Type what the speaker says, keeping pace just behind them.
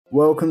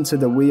Welcome to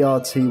the We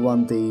Are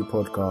T1D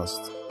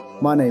podcast.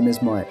 My name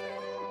is Mike.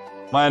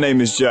 My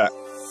name is Jack.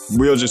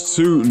 We are just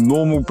two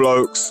normal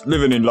blokes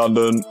living in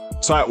London,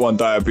 type 1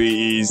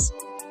 diabetes,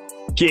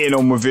 getting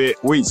on with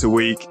it week to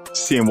week,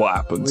 seeing what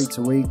happens. Week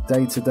to week,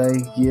 day to day,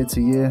 year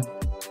to year,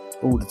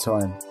 all the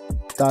time.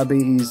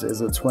 Diabetes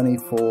is a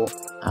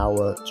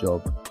 24-hour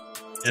job.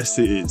 Yes,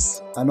 it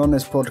is. And on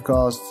this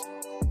podcast,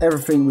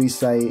 everything we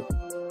say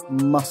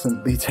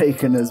mustn't be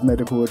taken as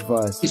medical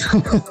advice.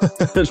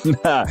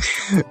 Nah,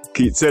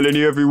 keep telling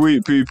you every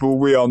week, people,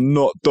 we are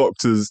not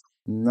doctors.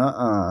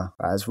 Nuh-uh.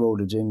 Right, let's roll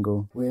the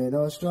jingle. We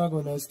don't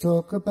struggle, let's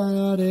talk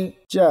about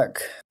it.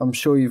 Jack, I'm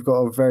sure you've got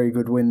a very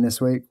good win this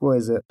week. What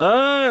is it?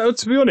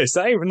 To be honest,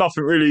 that ain't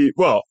nothing really,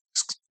 well,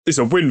 it's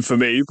a win for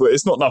me, but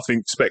it's not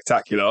nothing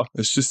spectacular.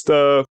 It's just,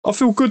 I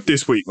feel good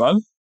this week,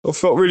 man. I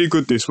felt really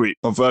good this week.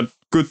 I've had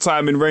good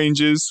time in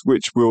ranges,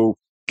 which we'll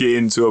get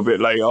into a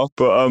bit later.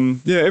 But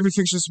yeah,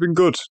 everything's just been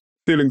good.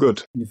 Feeling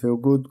good. You feel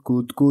good.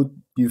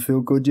 You feel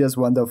good, yes,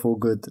 wonderful,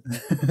 good.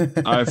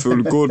 I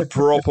feel good,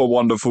 proper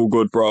wonderful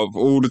good, bro.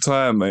 All the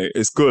time, mate.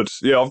 It's good.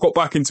 Yeah, I've got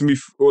back into me,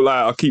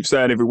 like I keep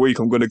saying every week,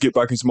 I'm going to get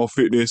back into my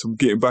fitness. I'm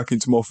getting back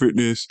into my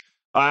fitness.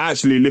 I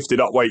actually lifted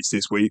up weights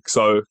this week.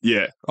 So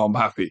yeah, I'm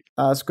happy.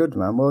 That's good,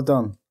 man. Well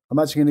done. I'm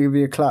actually going to give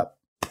you a clap.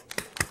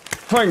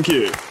 Thank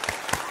you.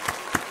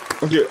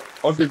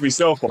 I'll give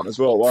myself one as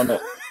well. Why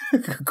not?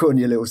 Go on,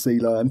 you little sea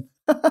lion.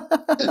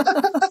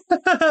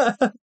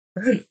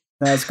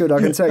 That's good. I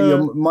can tell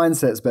your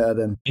mindset's better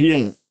then.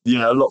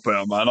 Yeah, a lot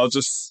better, man.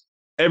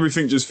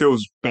 Everything just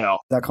feels better.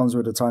 That comes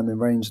with the time in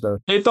range, though.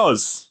 It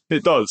does.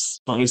 But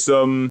it's,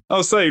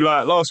 I'll say,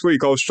 like, last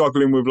week I was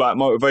struggling with, like,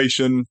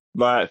 motivation.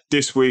 Like,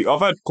 this week,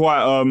 I've had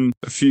quite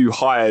a few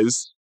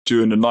highs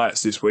during the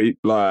nights this week.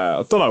 Like,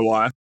 I don't know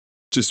why.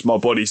 Just my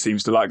body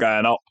seems to like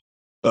going up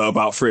at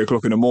about 3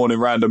 o'clock in the morning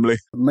randomly.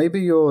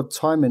 Maybe your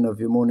timing of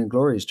your morning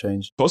glories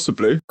changed.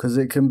 Possibly. Because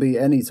it can be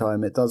any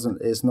time.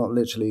 It's not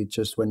literally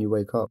just when you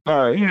wake up.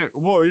 Yeah.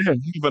 Well, yeah,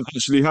 you haven't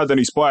actually had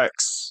any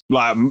spikes.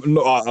 Like,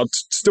 I'd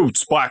still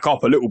spike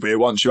up a little bit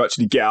once you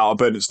actually get out of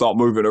bed and start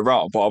moving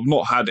around. But I've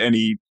not had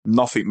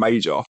nothing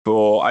major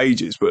for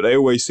ages. But they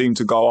always seem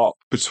to go up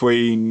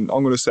between,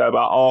 I'm going to say,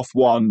 about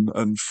 1:30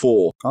 and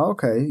 4. Oh,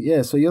 okay.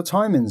 Yeah, so your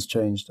timing's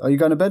changed. Are you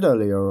going to bed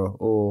earlier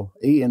or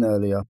eating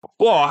earlier?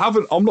 Well,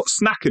 I'm not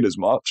snacking as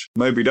much.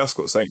 Maybe that's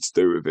got something to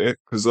do with it.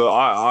 Because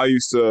I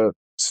used to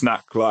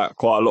snack like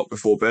quite a lot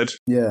before bed.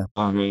 Yeah.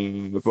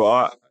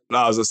 But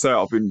as I say,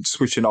 I've been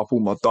switching up all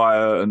my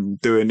diet and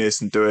doing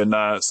this and doing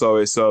that. So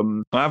it's I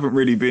haven't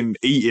really been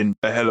eating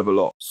a hell of a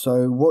lot.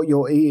 So what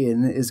you're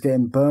eating is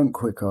getting burnt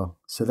quicker.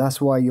 So that's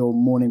why your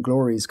morning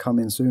glories come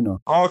in sooner.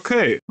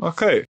 Okay.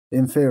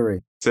 In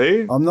theory.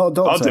 See? I'm not a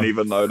doctor. I didn't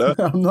even know that.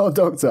 I'm not a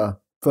doctor,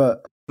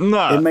 but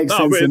it makes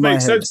sense but it in my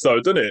makes head. sense though,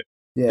 doesn't it?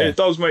 Yeah. It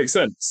does make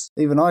sense.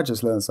 Even I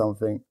just learned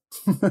something.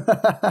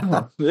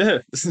 Yeah.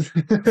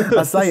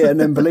 I say it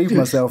and then believe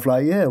myself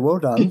like, yeah, well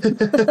done.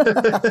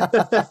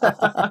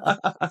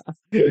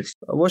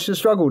 What's your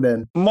struggle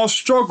then? My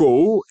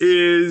struggle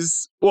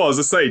is, well, as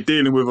I say,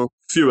 dealing with a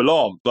few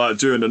alarms like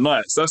during the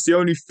nights. That's the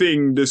only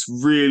thing that's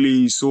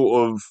really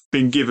sort of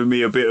been giving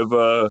me a bit of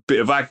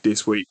ag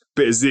this week.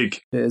 Bit of zig.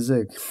 Bit of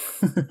zig.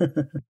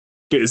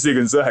 Bit of zig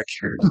and zag.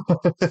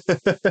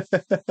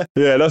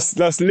 Yeah,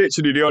 that's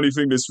literally the only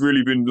thing that's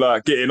really been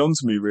like getting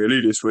onto me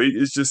really this week.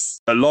 It's just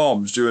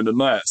alarms during the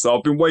night. So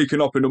I've been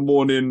waking up in the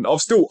morning. I'm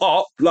still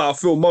up, like I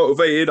feel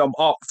motivated. I'm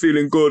up,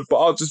 feeling good,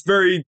 but I'm just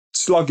very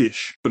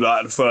sluggish for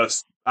like the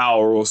first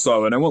hour or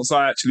so. And then once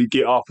I actually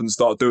get up and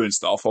start doing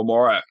stuff, I'm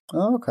all right.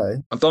 Oh,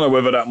 okay. I don't know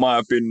whether that might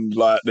have been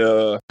like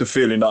the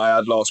feeling that I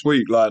had last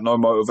week, like no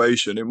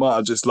motivation. It might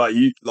have just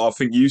I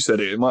think you said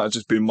it. It might have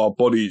just been my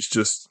body's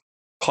just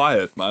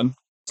tired, man.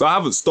 So I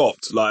haven't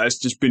stopped. Like, it's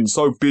just been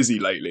so busy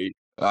lately.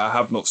 I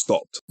have not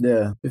stopped.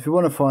 Yeah. If you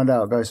want to find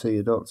out, go see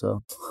your doctor.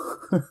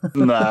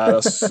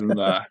 Nah.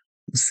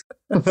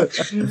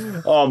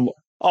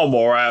 I'm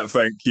all right,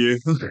 thank you.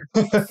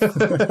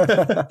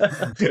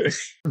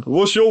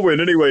 What's your win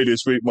anyway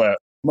this week, mate?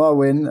 My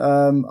win,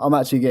 I'm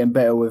actually getting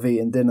better with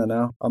eating dinner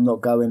now. I'm not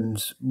going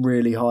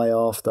really high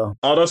after.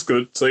 Oh, that's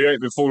good. So you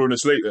ain't been falling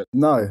asleep then?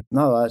 No,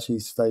 I actually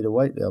stayed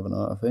awake the other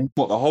night, I think.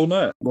 What, the whole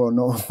night? Well,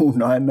 not all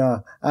night,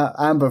 no.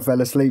 Amber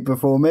fell asleep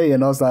before me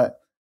and I was like,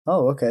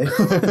 oh, okay.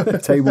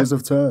 Tables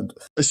have turned.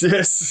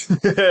 Yes.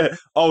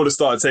 I would have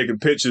started taking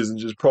pictures and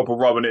just proper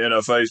rubbing it in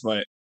her face,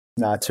 mate.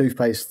 Nah,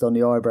 toothpaste on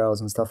the eyebrows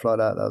and stuff like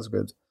that. That was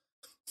good.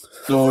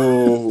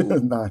 Oh,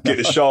 no. Get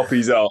the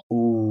Sharpies out.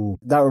 Ooh,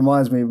 that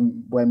reminds me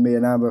when me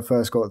and Amber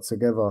first got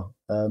together.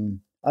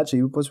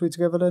 Actually, was we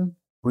together then?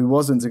 We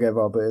wasn't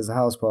together, but it was a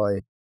house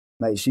party.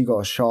 Mate, she got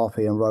a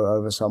Sharpie and wrote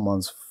over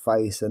someone's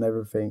face and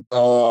everything.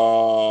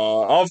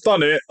 I've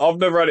done it. I've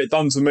never had it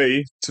done to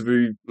me, to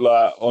be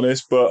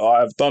honest, but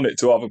I've done it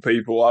to other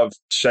people. I've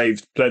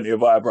shaved plenty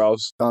of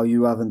eyebrows. Oh,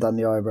 you haven't done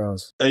the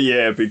eyebrows?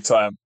 Yeah, big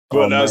time.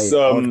 But that's mate,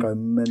 I'd go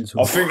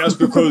mental. I think that's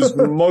because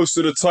most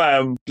of the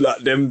time, like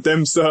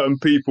them certain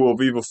people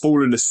have either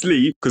fallen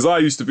asleep, because I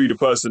used to be the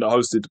person that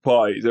hosted the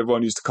parties.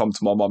 Everyone used to come to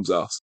my mum's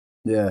house.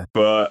 Yeah.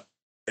 But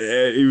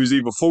he was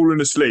either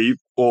falling asleep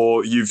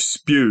or you've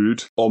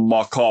spewed on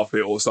my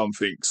carpet or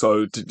something.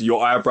 So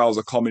your eyebrows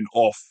are coming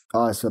off.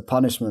 Oh, it's a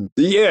punishment.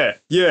 Yeah.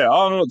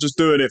 I'm not just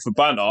doing it for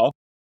banter.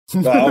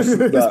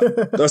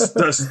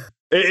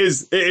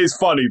 It is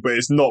funny, but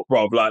it's not,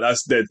 bruv. Like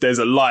there's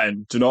a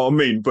line. Do you know what I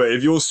mean? But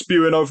if you're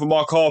spewing over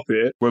my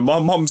carpet when my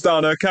mum's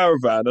down her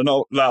caravan, and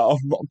I'm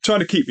trying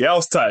to keep the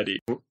house tidy.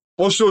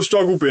 What's your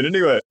struggle been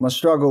anyway? My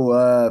struggle,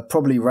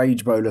 probably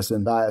rage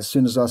bolusing. Like, as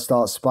soon as I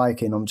start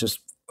spiking, I'm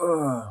just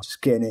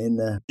getting it in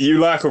there. You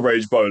like a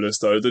rage bolus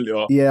though, don't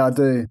you? Yeah, I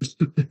do.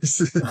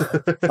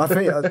 I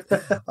think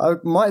I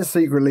might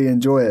secretly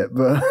enjoy it,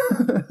 but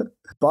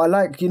but I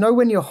like,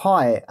 when you're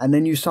high and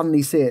then you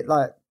suddenly see it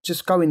like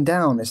just going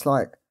down. It's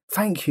like,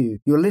 thank you,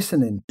 you're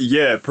listening.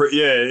 Yeah,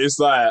 it's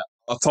like,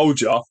 I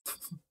told you.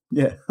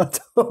 Yeah,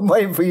 I'm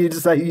waiting for you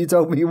to say you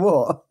told me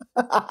what.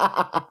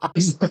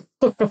 It's like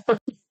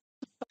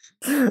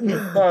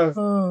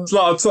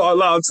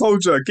I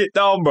told you, get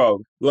down,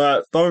 bro.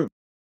 Like,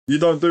 you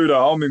don't do that.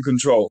 I'm in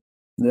control.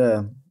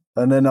 Yeah,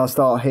 and then I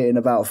start hitting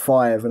about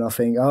 5, and I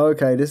think, oh,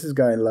 okay, this is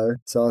going low.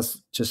 So I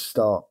just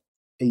start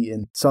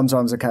eating.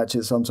 Sometimes I catch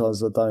it,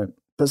 sometimes I don't.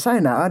 But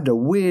saying that, I had the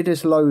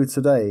weirdest low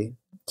today.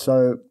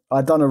 So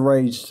I done a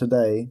rage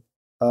today.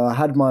 I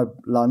had my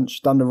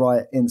lunch, done the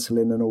right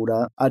insulin and all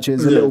that. Actually,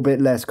 it's a little bit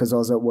less because I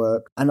was at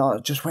work. And I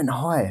just went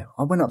high.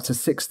 I went up to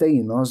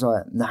 16. I was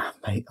like, nah,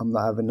 mate, I'm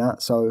not having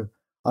that. So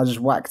I just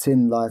whacked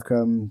in like,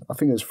 I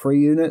think it was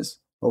 3 units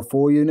or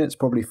 4 units,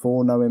 probably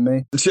 4 knowing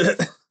me.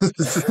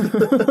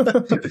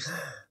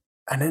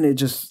 And then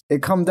it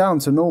come down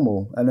to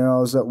normal. And then I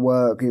was at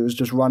work. It was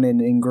just running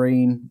in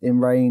green, in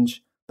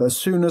range. But as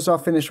soon as I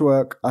finished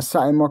work, I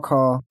sat in my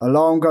car.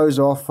 Alarm goes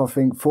off, I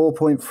think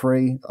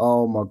 4.3.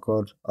 Oh my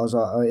God. I was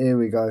like, oh, here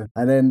we go.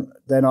 And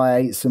then I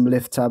ate some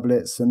lift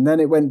tablets, and then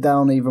it went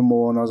down even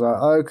more. And I was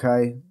like,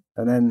 okay.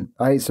 And then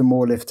I ate some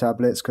more lift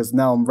tablets because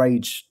now I'm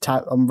rage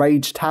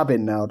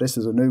tabbing now. This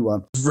is a new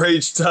one.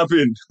 Rage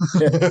tabbing.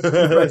 Yeah,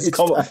 It's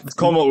come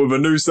up with a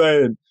new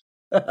saying.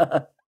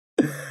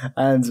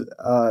 And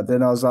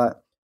then I was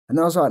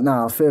like,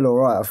 nah, I feel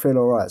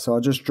all right. So I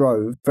just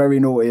drove. Very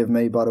naughty of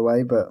me, by the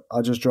way, but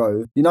I just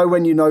drove.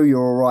 When you know you're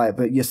all right,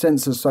 but your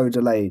sensor's so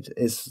delayed,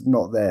 it's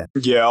not there.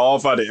 Yeah,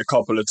 I've had it a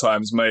couple of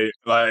times, mate.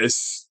 Like,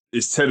 it's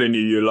telling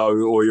you're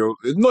low, or you're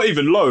not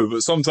even low,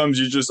 but sometimes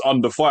you're just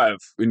under 5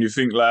 and you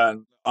think, like,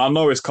 I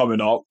know it's coming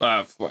up.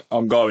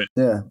 I'm going.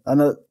 Yeah,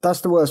 and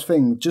that's the worst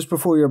thing. Just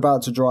before you're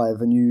about to drive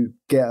and you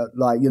get,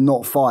 like, you're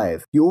not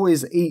 5, you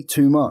always eat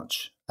too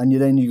much. And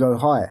then you go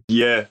high.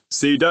 Yeah.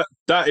 See,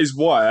 that is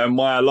why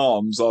my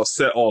alarms are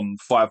set on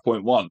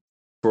 5.1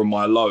 for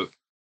my low.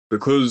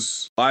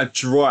 Because I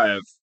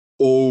drive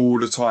all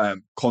the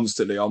time,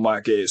 constantly. I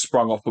might get it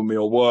sprung up on me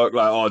or work.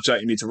 Like, oh,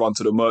 Jack, you need to run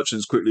to the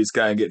merchants quickly to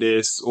go and get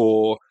this.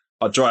 Or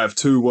I drive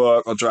to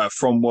work. I drive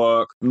from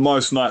work.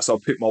 Most nights I'll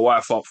pick my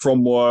wife up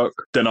from work.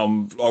 Then I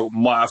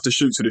might have to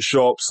shoot to the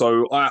shop.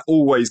 So I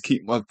always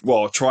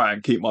try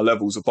and keep my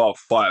levels above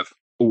 5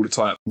 all the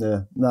time.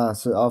 Yeah. Nah,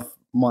 so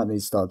might need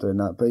to start doing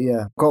that. But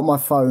yeah, got my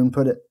phone,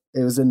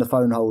 it was in the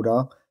phone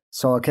holder,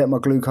 so I kept my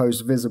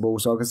glucose visible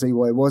so I could see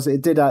what it was.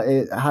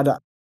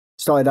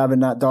 Started having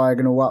that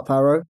diagonal up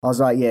arrow. I was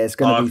like, yeah, it's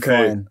going to be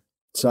fine.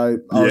 So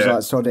I was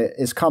like, sod it.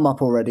 It's come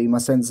up already. My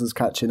sensor's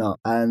catching up.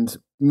 And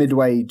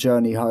midway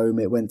journey home,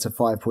 it went to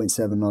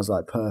 5.7. I was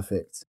like,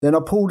 perfect. Then I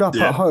pulled up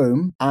at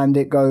home and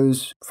it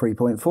goes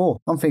 3.4.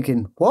 I'm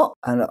thinking, what?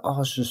 And I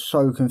was just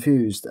so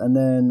confused. And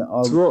then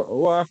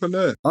what happened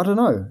there? I don't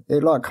know.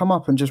 It like come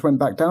up and just went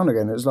back down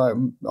again. It was like,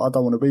 I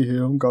don't want to be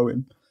here. I'm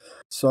going.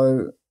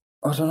 So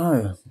I don't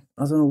know.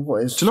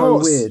 What is so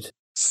weird.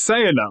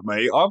 Saying that,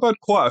 mate, I've had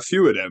quite a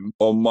few of them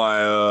on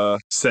my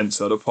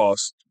sensor the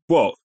past.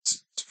 Well,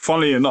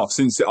 funnily enough,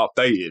 since it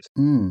updated.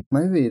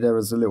 Maybe there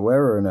was a little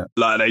error in it.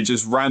 Like, they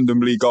just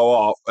randomly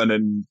go up and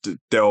then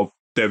they'll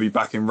be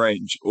back in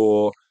range.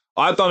 Or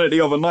I done it the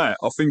other night.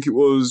 I think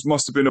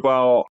must have been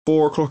about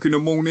 4 o'clock in the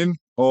morning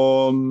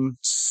on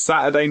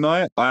Saturday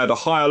night. I had a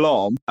high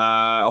alarm.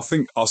 I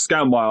think I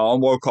scanned my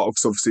alarm, woke up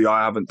because obviously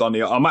I haven't done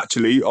it.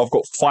 I've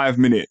got 5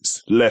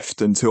 minutes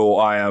left until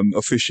I am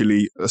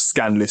officially a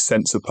scanless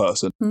sensor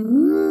person.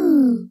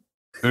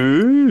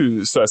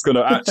 Ooh, so it's going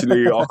to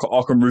actually, I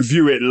can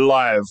review it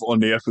live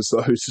on the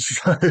episode.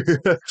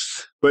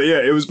 But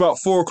yeah, it was about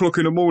 4 o'clock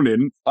in the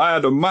morning. I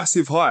had a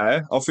massive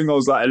high. I think I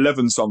was like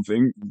 11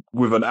 something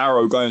with an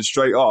arrow going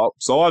straight up.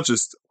 So I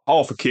just,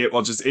 half a kip,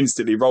 I just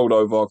instantly rolled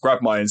over,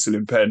 grabbed my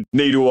insulin pen,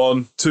 needle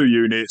on, 2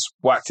 units,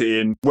 whacked it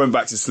in, went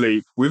back to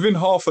sleep. Within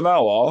half an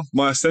hour,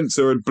 my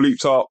sensor had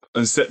bleeped up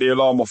and set the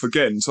alarm off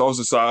again. So I was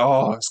just like,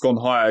 oh, it's gone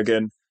high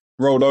again.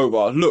 Rolled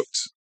over,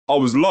 looked. I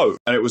was low,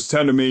 and it was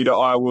telling me that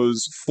I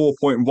was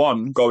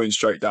 4.1 going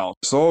straight down.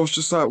 So I was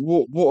just like,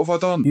 what have I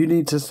done? You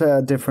need to set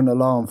a different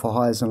alarm for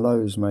highs and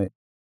lows, mate.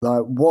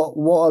 Like, what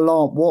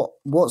alarm,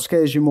 what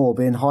scares you more,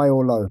 being high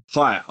or low?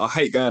 High. I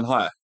hate going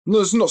high. No,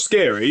 it's not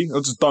scary. I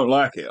just don't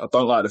like it. I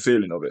don't like the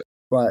feeling of it.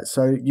 Right,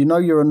 so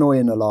your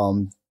annoying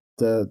alarm,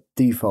 the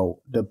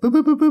default, the boop,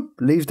 boop, boop, boop,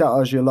 leaves that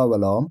as your low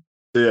alarm.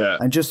 Yeah.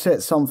 And just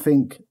set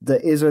something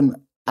that isn't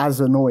as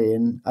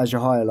annoying as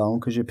your high alarm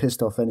because you're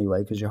pissed off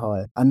anyway because you're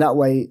high. And that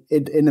way,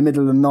 in the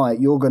middle of the night,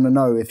 you're going to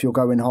know if you're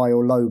going high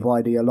or low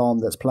by the alarm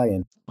that's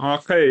playing.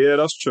 Okay, yeah,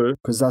 that's true.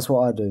 Because that's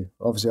what I do.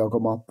 Obviously, I've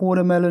got my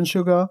watermelon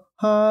sugar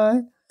high.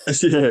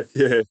 Yeah.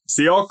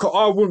 See,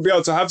 I wouldn't be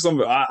able to have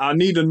something. I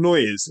need a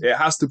noise. It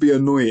has to be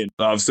annoying.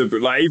 I've said, but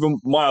like even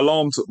my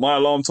alarm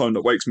tone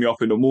that wakes me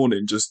up in the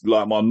morning, just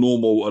like my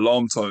normal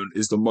alarm tone,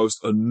 is the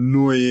most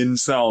annoying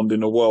sound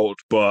in the world.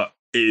 But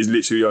it is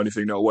literally the only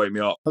thing that'll wake me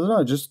up. I don't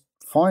know. Just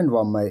find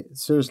one, mate.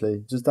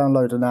 Seriously, just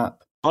download an app.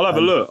 I'll have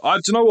a look. Do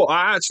you know what?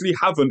 I actually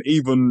haven't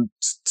even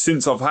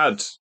since I've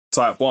had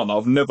Type 1,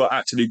 I've never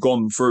actually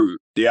gone through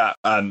the app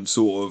and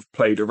sort of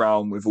played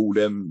around with all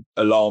them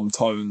alarm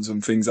tones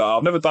and things like that.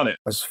 I've never done it.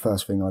 That's the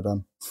first thing I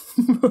done.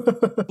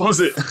 Was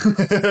it?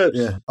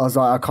 Yeah. I was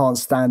like, I can't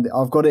stand it.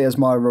 I've got it as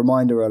my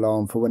reminder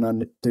alarm for when I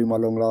do my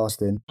long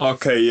lasting.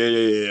 Okay,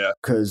 yeah.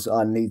 Because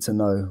I need to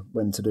know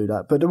when to do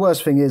that. But the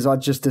worst thing is I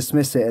just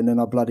dismiss it and then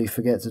I bloody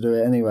forget to do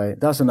it anyway.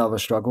 That's another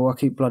struggle. I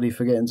keep bloody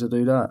forgetting to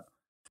do that.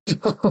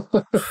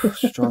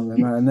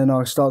 Struggling, man. And then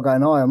I start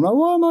going high. I'm like,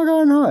 why am I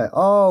going high?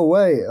 Oh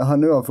wait, I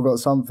knew I forgot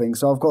something.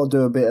 So I've got to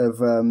do a bit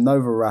of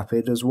Nova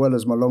Rapid as well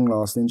as my long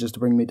lasting just to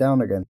bring me down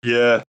again.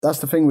 Yeah, that's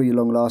the thing with your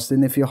long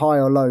lasting. If you're high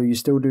or low, you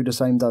still do the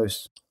same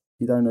dose.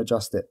 You don't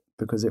adjust it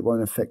because it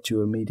won't affect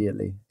you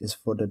immediately. It's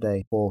for the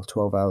day or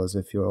 12 hours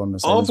if you're on the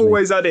same. I've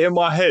always had it in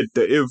my head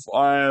that if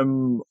I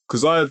am,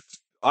 because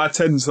I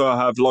tend to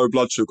have low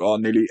blood sugar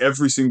nearly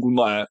every single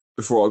night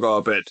before I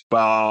go to bed,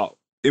 but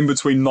in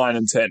between 9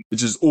 and 10. It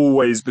just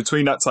always,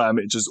 between that time,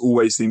 it just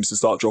always seems to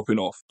start dropping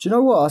off. Do you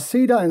know what? I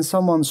see that in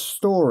someone's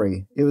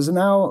story. It was an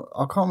hour,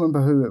 I can't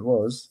remember who it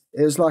was.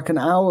 It was like an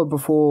hour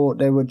before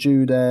they were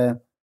due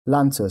their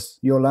Lantus.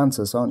 You're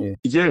Lantus, aren't you?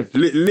 Yeah,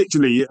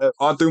 literally,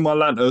 I do my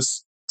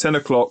Lantus 10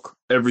 o'clock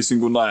every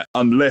single night,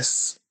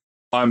 unless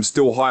I'm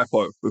still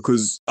hypo,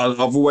 because I've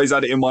always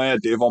had it in my head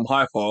that if I'm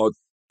hypo, I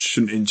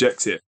shouldn't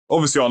inject it.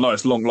 Obviously, I know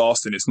it's long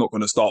lasting. It's not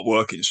going to start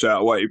working straight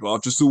away, but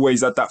I've just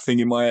always had that thing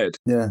in my head.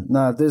 Yeah,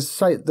 no,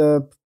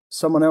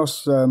 someone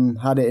else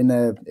had it in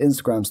their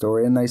Instagram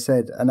story and they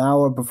said an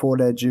hour before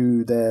they're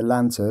due their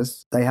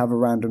Lantus, they have a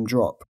random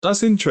drop.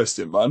 That's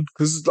interesting, man,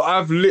 because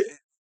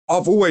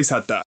I've always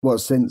had that. What,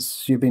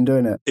 since you've been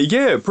doing it?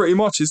 Yeah, pretty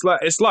much. It's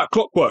like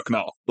clockwork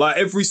now. Like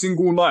every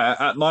single night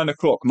at 9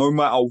 o'clock, no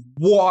matter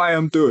what I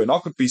am doing, I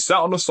could be sat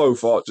on the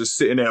sofa, just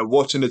sitting there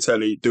watching the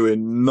telly,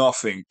 doing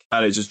nothing,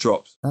 and it just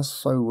drops. That's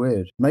so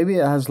weird. Maybe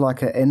it has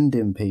like an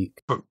ending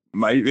peak.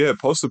 Maybe, yeah,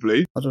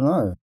 possibly. I don't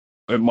know.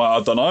 It might,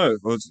 I don't know.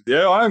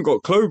 Yeah, I ain't got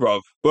a clue,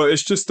 bruv. But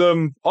it's just,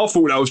 I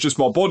thought that was just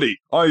my body.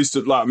 I used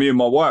to, like, me and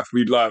my wife,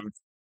 we'd like,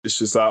 it's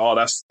just like, oh,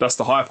 that's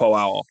the hypo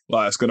hour.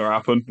 Like, it's going to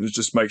happen. It's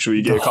just make sure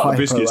you get a couple of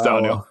biscuits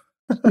down here.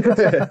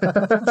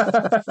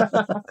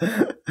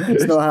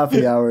 It's not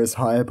happy hour, it's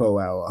hypo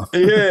hour.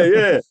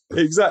 Yeah,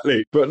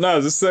 exactly. But no,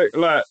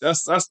 like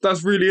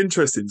that's really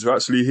interesting to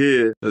actually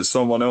hear that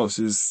someone else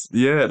is.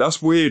 Yeah,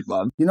 that's weird,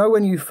 man. You know,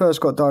 when you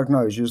first got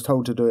diagnosed, you was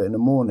told to do it in the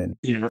morning.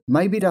 Yeah,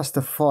 maybe that's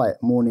the fight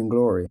morning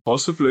glory.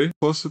 Possibly.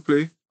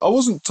 I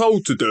wasn't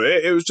told to do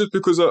it. It was just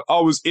because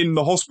I was in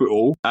the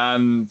hospital,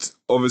 and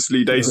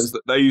obviously they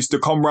used to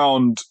come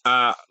round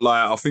at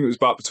like I think it was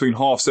about between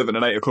 7:30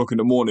 and 8 o'clock in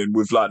the morning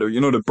with like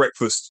the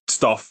breakfast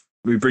stuff.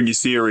 We bring you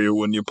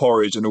cereal and your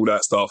porridge and all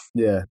that stuff.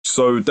 Yeah.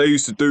 So they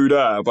used to do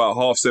that about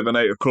 7:30,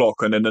 8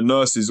 o'clock, and then the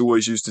nurses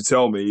always used to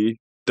tell me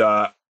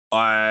that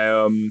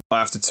I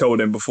have to tell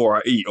them before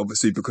I eat,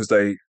 obviously because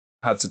they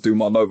had to do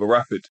my Nova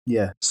Rapid.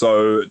 Yeah.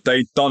 So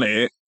they'd done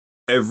it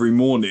every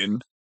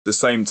morning the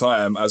same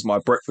time as my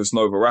breakfast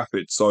Nova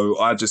Rapid. So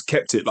I just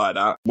kept it like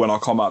that when I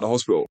come out of the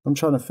hospital. I'm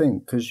trying to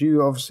think, because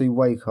you obviously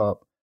wake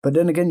up, but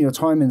then again, your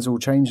timing's all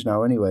changed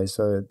now anyway.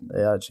 So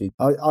actually,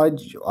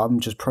 I'm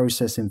just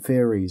processing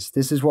theories.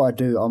 This is what I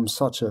do. I'm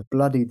such a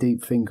bloody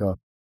deep thinker.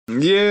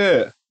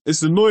 Yeah,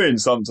 it's annoying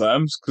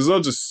sometimes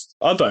because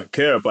I don't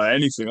care about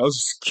anything. I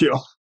just get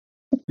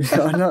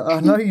on.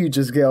 I know you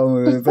just get on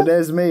with it, but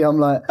there's me. I'm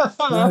like,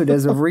 no,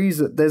 there's a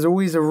reason. There's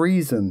always a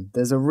reason.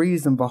 There's a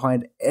reason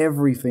behind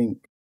everything.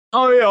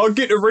 Oh yeah, I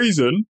get the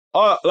reason.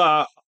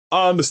 I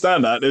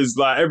understand that. There's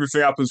like everything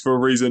happens for a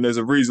reason. There's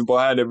a reason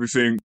behind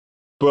everything,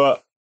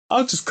 but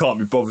I just can't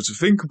be bothered to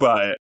think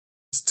about it.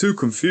 It's too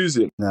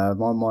confusing. No,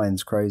 my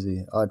mind's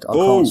crazy. I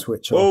can't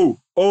switch off.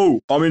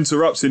 I'm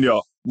interrupting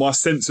you. My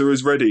sensor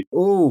is ready.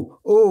 Oh.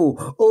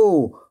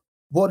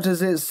 What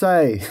does it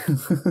say?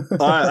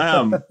 I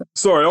am.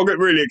 Sorry, I'll get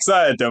really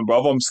excited then,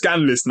 bruv. I'm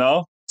scanless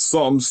now.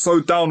 So I'm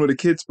so down with the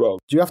kids, bruv.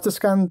 Do you have to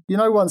scan? You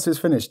know, once it's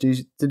finished,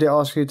 did it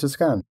ask you to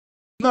scan?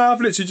 No,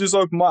 I've literally just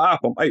opened my app.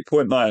 I'm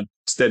 8.9,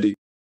 steady.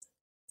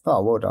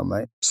 Oh, well done,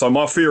 mate. So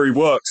my theory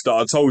works that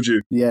I told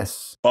you.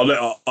 Yes. I'll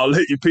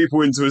let you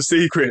people into a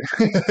secret.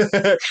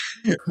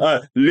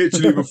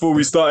 Literally before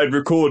we started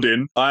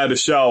recording, I had a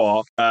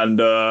shower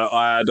and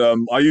I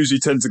usually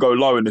tend to go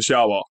low in the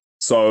shower.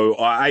 So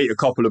I ate a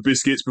couple of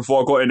biscuits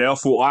before I got in there. I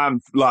thought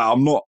I'm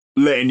not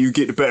letting you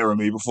get the better of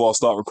me before I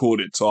start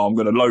recording. So I'm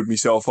going to load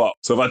myself up.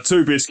 So I've had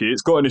 2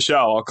 biscuits, got in the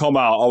shower, I come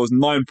out, I was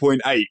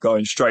 9.8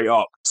 going straight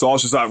up. So I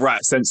was just like,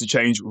 right, sensor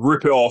change,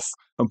 rip it off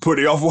and put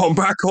the other one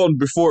back on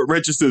before it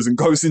registers and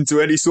goes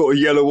into any sort of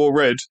yellow or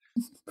red.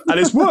 And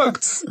it's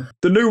worked.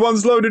 The new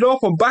one's loaded up.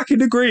 I'm back in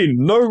the green.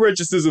 No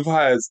registers of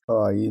highs.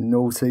 Oh, you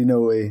naughty.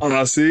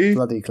 I see.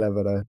 Bloody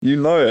clever, though.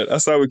 You know it.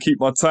 That's how we keep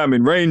my time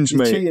in range, You're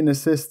mate. cheating the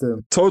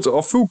system. Told you,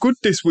 I feel good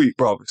this week,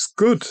 bro. It's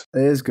good.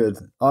 It is good.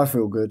 I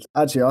feel good.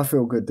 Actually, I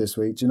feel good this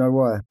week. Do you know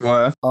why?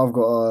 Why? I've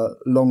got a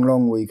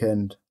long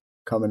weekend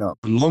coming up.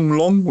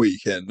 Long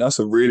weekend. That's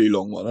a really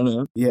long one,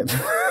 isn't it? Yep.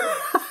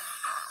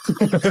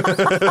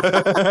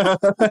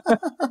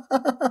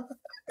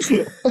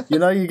 You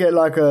know, you get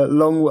like a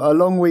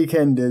long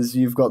weekend is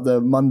you've got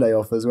the Monday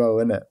off as well,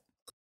 isn't it?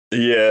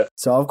 Yeah.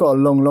 So I've got a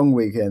long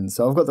weekend.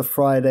 So I've got the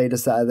Friday, the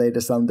Saturday,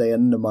 the Sunday,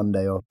 and the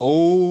Monday off.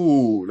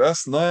 Oh,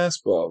 that's nice,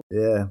 bro.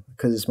 Yeah,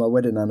 because it's my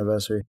wedding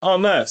anniversary. Oh,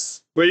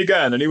 nice. Where you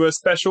going? Anywhere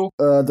special?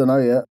 I don't know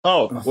yet.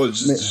 Oh, well,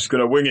 just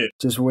gonna wing it.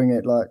 Just wing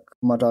it like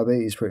my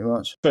diabetes, pretty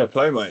much. Fair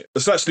play, mate.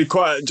 It's actually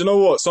quite. Do you know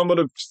what?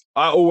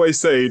 I always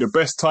say the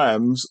best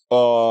times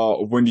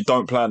are when you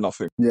don't plan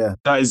nothing. Yeah.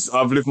 That is,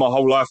 I've lived my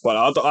whole life by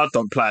that. I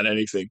don't plan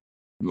anything.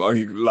 Like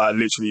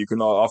literally, you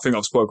can. I think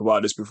I've spoke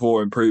about this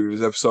before in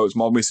previous episodes.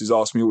 My missus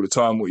asks me all the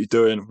time, "What you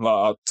doing?"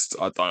 Like,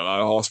 I don't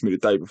know. Asked me the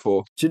day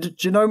before. Do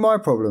you know my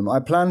problem? I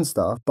plan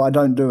stuff, but I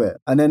don't do it.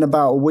 And then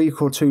about a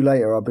week or two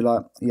later, I'll be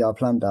like, "Yeah, I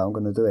planned that. I'm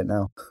going to do it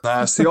now."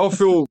 See, I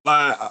feel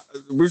like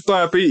with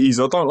diabetes,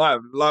 I don't like.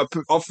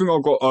 I think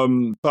I've got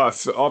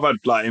I've had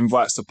like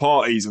invites to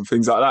parties and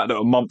things like that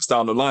are months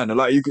down the line. And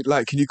like, you could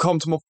like, can you come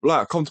to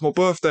my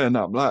birthday? And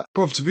I'm like,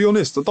 bro, to be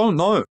honest, I don't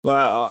know.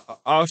 Like,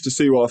 I have to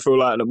see what I feel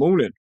like in the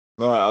morning.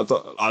 Right,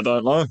 I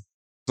don't know.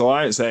 So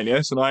I ain't saying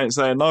yes and I ain't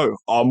saying no.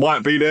 I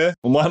might be there,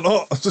 I might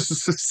not.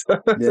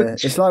 Yeah,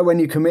 it's like when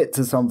you commit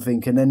to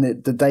something and then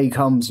the day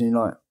comes and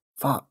you're like,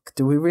 fuck,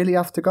 do we really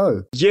have to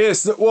go?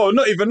 Yes, well,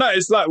 not even that.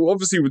 It's like,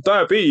 obviously with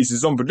diabetes,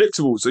 it's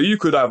unpredictable. So you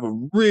could have a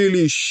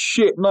really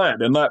shit night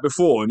the night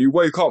before and you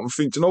wake up and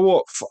think, you know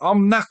what?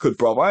 I'm knackered,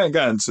 bro. I ain't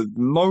going to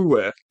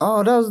nowhere.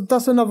 Oh,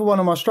 that's another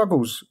one of my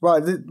struggles.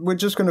 Right, we're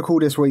just going to call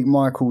this week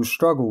Michael's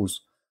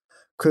struggles.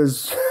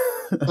 Because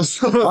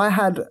I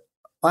had,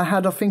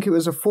 I think it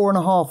was a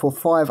 4.5 or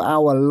 5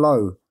 hour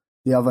low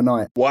the other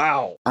night.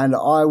 Wow. And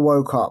I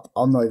woke up,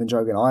 I'm not even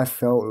joking, I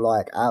felt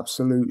like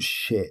absolute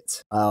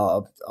shit.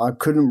 I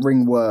couldn't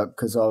ring work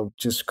because I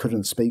just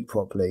couldn't speak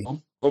properly.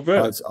 I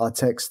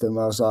texted him,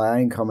 I was like, I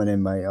ain't coming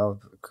in, mate,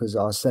 because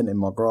I sent him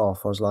my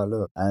graph. I was like,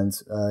 look, and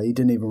he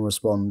didn't even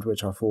respond,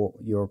 which I thought,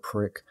 you're a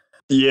prick.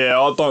 Yeah,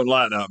 I don't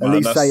like that, man. At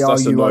least say, are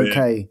you annoying.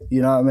 okay?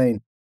 You know what I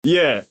mean?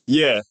 Yeah.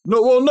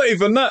 No, well, not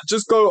even that.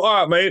 Just go,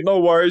 all right, mate, no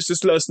worries.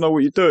 Just let us know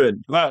what you're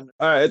doing. Man,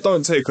 it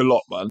don't take a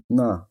lot, man.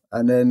 No.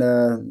 And then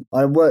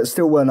I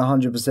still weren't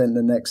 100%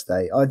 the next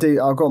day. I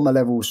got my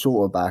levels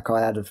sort of back.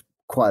 I had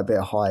quite a bit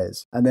of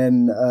highs. And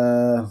then,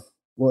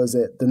 what was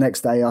it? The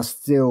next day, I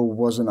still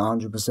wasn't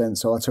 100%.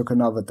 So I took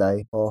another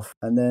day off.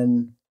 And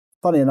then,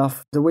 funny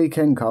enough, the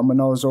weekend come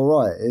and I was all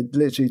right. It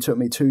literally took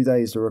me 2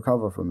 days to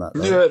recover from that.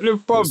 Though. Yeah,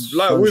 bro,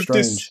 like so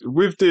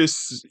with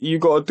this, you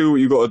got to do what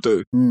you got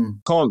to do.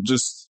 Can't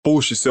just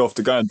force yourself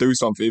to go and do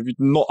something. If you're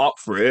not up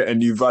for it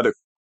and you've had a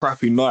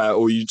crappy night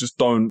or you just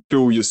don't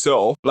feel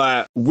yourself,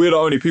 like, we're the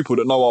only people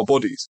that know our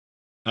bodies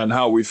and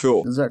how we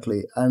feel.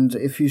 Exactly. And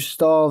if you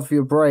starve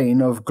your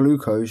brain of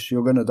glucose,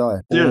 you're going to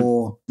die. Yeah.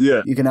 Or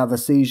you can have a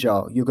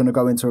seizure. You're going to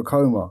go into a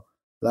coma.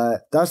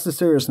 Like, that's the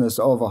seriousness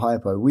of a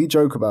hypo. We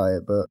joke about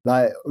it, but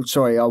like,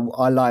 sorry, I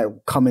like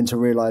come into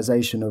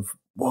realization of,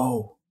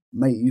 whoa,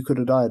 mate, you could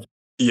have died.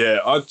 Yeah,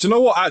 do you know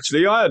what?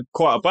 Actually, I had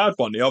quite a bad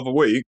one the other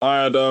week.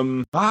 I had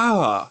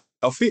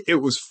I think it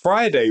was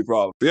Friday,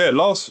 bro. Yeah,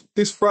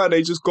 this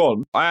Friday just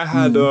gone. I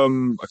had a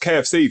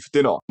KFC for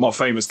dinner. My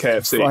famous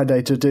KFC.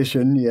 Friday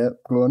tradition, yeah,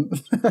 go on.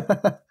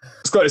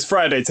 It's got this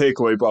Friday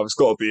takeaway, bro. It's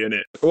got to be in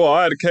it. Well,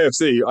 I had a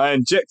KFC. I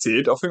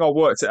injected, I think I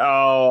worked it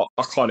out,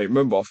 I can't even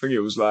remember. I think it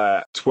was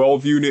like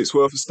 12 units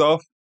worth of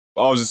stuff.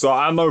 I was just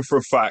like, I know for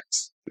a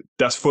fact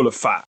that's full of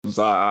fat. I was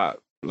like,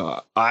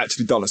 I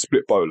actually done a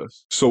split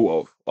bolus,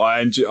 sort of. I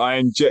inject.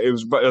 It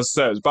was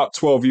about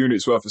 12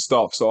 units worth of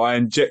stuff. So I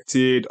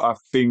injected. I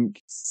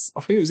think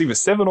it was either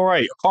 7 or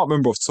 8. I can't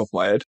remember off the top of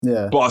my head.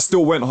 Yeah. But I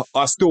still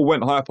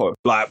went hypo,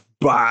 like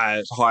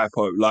bad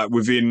hypo. Like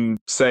within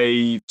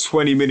say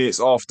 20 minutes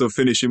after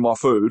finishing my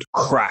food,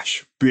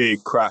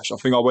 big crash. I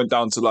think I went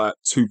down to like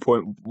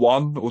 2.1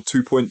 or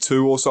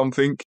 2.2 or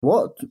something.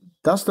 What?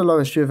 That's the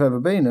lowest you've ever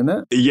been, isn't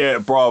it? Yeah,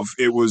 bruv.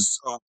 It was.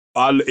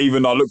 I looked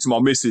at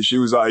my missus, she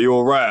was like, "Are you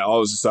all right?" I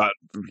was just like,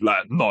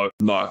 no.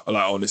 Like,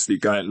 honestly,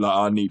 going, like,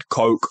 I need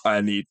Coke, I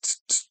need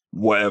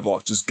whatever.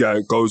 Just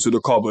go to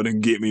the cupboard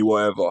and get me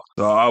whatever.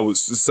 So I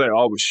was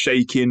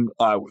shaking,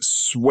 I was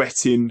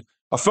sweating,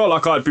 I felt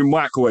like I'd been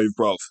microwaved,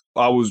 bruv.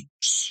 I was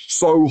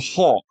so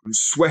hot and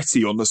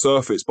sweaty on the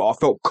surface, but I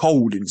felt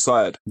cold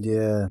inside.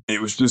 Yeah. It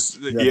was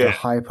just, You had the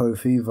hypo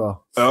fever.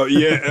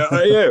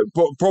 Yeah,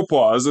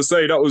 proper. As I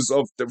say, I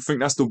think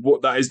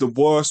that is the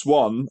worst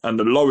one and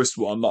the lowest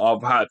one that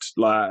I've had.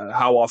 Like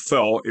how I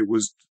felt,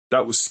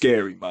 that was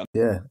scary, man.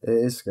 Yeah, it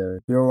is scary.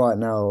 You're all right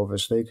now,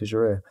 obviously, because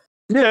you're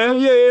here.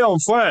 Yeah, I'm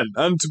fine.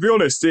 And to be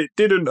honest, it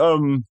didn't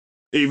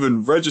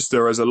even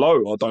register as a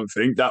low, I don't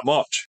think, that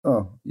much.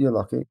 Oh, you're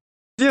lucky.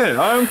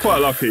 Yeah, I am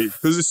quite lucky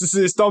because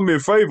it's done me a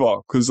favour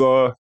because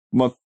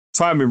my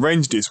time in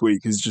range this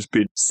week has just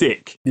been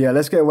sick. Yeah,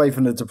 let's get away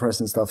from the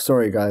depressing stuff.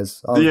 Sorry,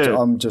 guys.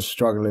 I'm just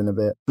struggling a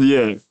bit.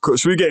 Yeah,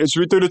 should we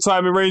do the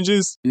time in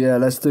ranges? Yeah,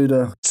 let's do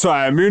the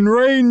time in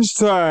range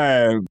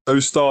time.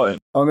 Who's starting?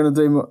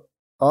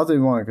 I'll do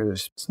mine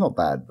because it's not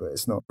bad, but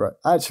it's not great.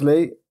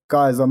 Actually,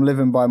 guys, I'm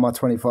living by my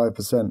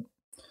 25%.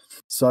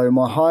 So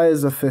my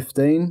highs are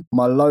 15,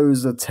 my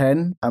lows are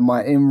 10, and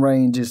my in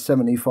range is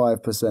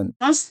 75%.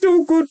 That's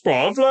still good,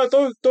 bro. Like,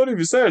 don't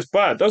even say it's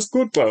bad. That's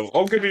good, bro.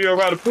 I'll give you a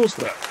round of applause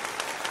for that.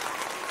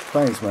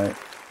 Thanks, mate.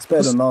 It's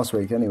better than last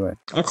week, anyway.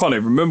 I can't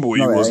even remember what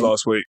you was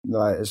last week.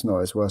 No, it's not.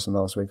 It's worse than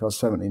last week. I was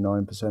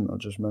 79%. I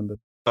just remembered.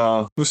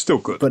 It was still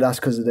good. But that's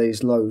because of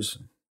these lows.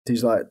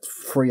 These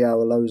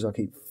 3-hour lows I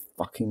keep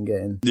fucking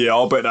getting. Yeah,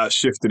 I'll bet that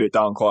shifted it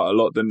down quite a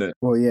lot, didn't it?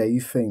 Well, yeah,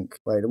 you think.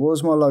 Wait, what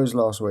was my lows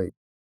last week?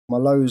 My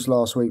lows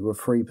last week were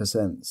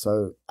 3%.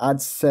 So add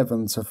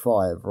 7 to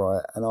 5,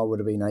 right? And I would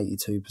have been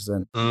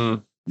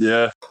 82%.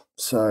 Yeah.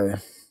 So,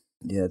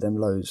 yeah, them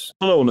lows.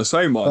 I don't want to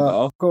say mine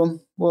now. Go on.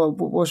 Well,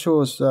 what's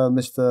yours,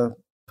 Mr.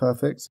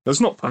 Perfect?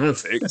 That's not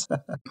perfect.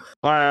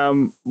 I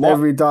am...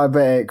 Every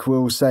diabetic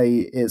will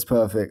say it's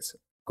perfect.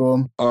 Go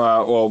on. All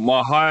right, well,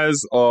 my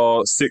highs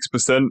are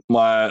 6%,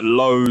 my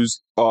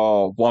lows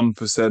are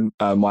 1%,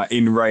 and my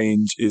in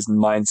range is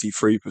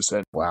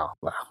 93%. Wow.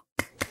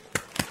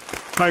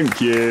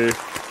 Thank you.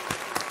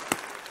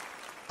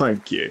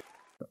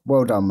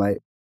 Well done, mate.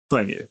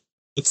 Thank you.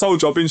 I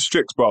told you I've been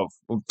strict, bruv.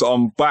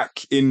 I'm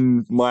back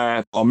in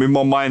my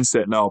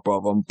mindset now,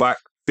 bruv. I'm back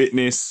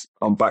fitness,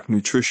 I'm back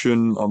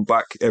nutrition, I'm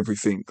back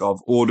everything.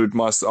 I've ordered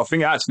I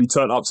think it actually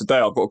turned up today.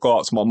 I've got to go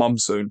out to my mum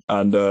soon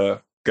and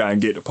go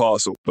and get the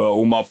parcel. But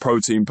all my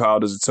protein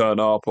powders are turned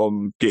up.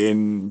 I'm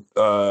getting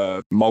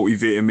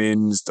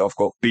multivitamins. I've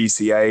got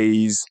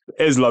BCAAs.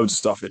 There's loads of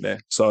stuff in there.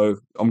 So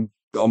I'm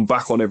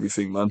back on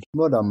everything, man.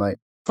 Well done, mate.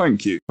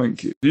 Thank you.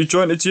 You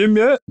joined the gym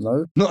yet?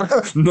 No. No.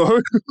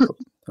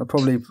 I'll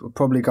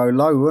probably go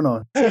low,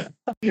 wouldn't I?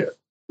 How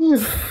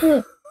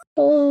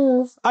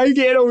you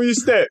getting on with your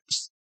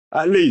steps?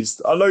 At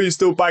least. I know you're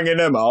still banging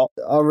them out.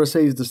 I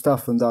received the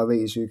stuff from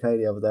Diabetes UK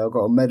the other day. I've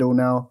got a medal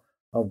now.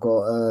 I've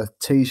got a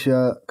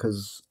T-shirt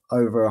because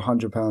over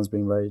 £100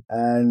 been raised.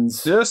 And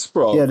yes,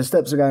 bro. Yeah, the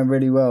steps are going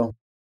really well.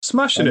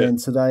 Smashing it. And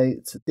today,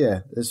 it's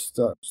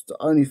the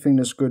only thing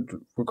that's good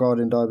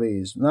regarding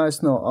diabetes. No,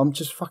 it's not. I'm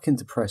just fucking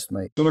depressed,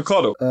 mate. You want to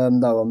cuddle?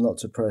 No, I'm not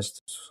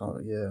depressed. So,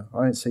 yeah,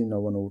 I ain't seen no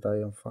one all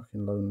day. I'm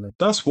fucking lonely.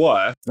 That's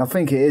why. I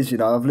think it is,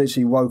 I've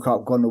literally woke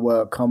up, gone to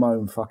work, come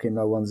home, fucking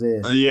no one's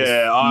here.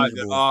 Yeah, I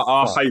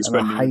hate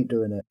spending. I hate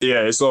doing it.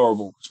 Yeah, it's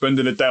horrible.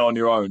 Spending a day on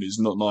your own is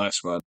not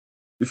nice, man.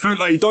 You feel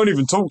like you don't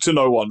even talk to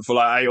no one for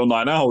 8 or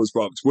 9 hours,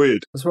 bro. It's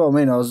weird. That's what I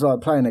mean. I was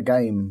playing a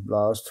game.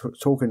 I was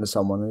talking to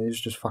someone and he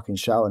was just fucking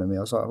shouting at me.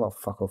 I was like, "Oh,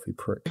 fuck off, you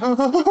prick." Do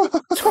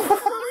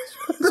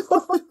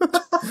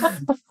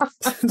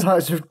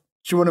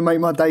you want to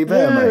make my day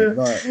better,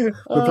 mate?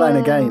 We're playing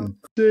a game.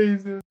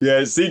 Jesus.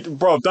 Yeah, see,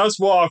 bro, that's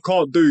why I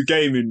can't do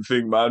gaming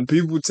thing, man.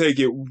 People take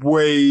it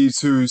way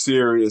too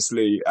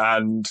seriously.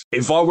 And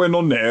if I went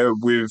on there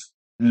with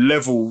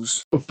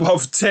levels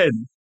above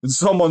 10 and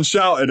someone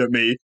shouted at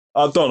me,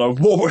 I don't know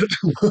what would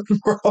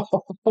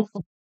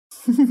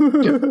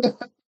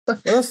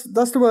That's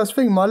the worst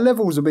thing. My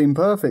levels have been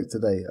perfect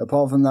today,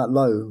 apart from that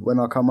low when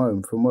I come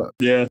home from work.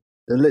 Yeah.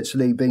 They're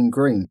literally been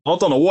green. I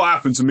don't know what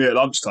happened to me at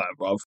lunchtime,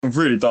 bruv. I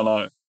really don't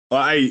know.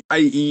 I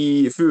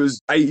ate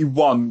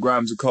 81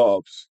 grams of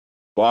carbs,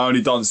 but I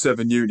only done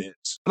 7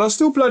 units. And I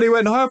still bloody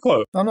went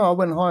hypo. Oh no, I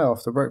went high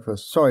after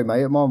breakfast. Sorry,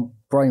 mate, my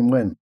brain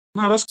went.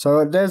 No, that's...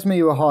 So there's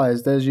me with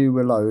highs, there's you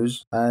with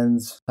lows,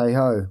 and hey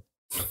ho.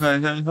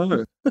 Hey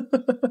ho.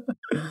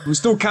 I'm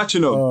still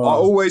catching them. I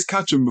always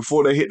catch them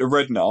before they hit the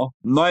red now.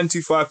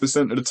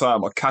 95% of the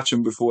time, I catch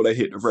them before they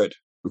hit the red.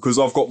 Because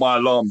I've got my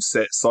alarm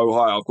set so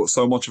high, I've got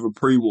so much of a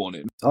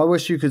pre-warning. I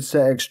wish you could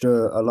set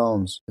extra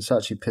alarms. It's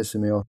actually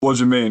pissing me off. What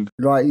do you mean?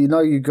 Like,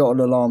 you got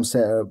an alarm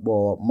set at,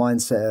 mine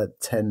set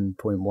at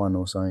 10.1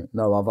 or something.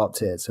 No, I've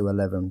upped it to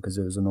 11 because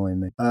it was annoying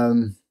me.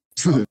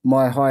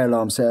 My high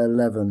alarm set at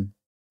 11.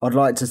 I'd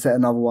like to set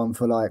another one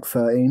for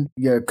 13.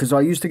 Yeah, because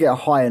I used to get a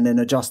high and then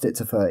adjust it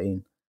to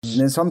 13. And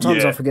then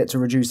sometimes I forget to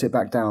reduce it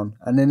back down.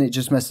 And then it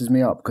just messes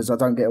me up because I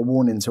don't get a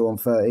warning until I'm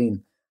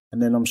 13.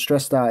 And then I'm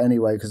stressed out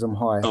anyway because I'm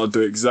high. I'll do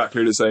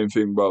exactly the same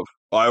thing, bruv.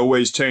 I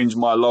always change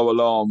my low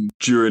alarm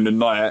during the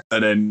night.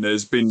 And then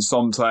there's been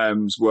some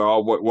times where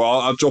I'll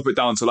drop it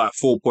down to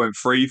 4.3,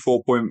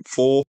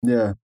 4.4.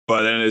 Yeah.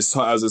 But then, as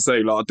I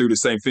say, like I do the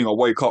same thing. I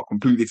wake up,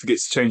 completely forget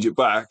to change it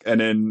back, and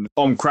then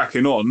I'm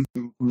cracking on.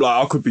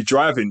 Like I could be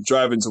driving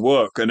to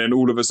work, and then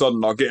all of a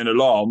sudden I get an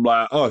alarm.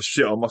 Like, oh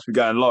shit, I must be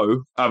going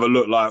low. Have a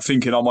look, like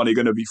thinking I'm only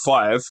going to be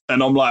 5,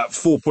 and I'm like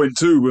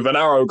 4.2 with an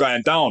arrow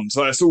going down.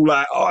 So it's all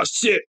like, oh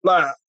shit,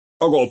 like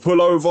I got to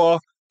pull over,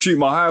 treat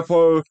my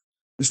hypo.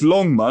 It's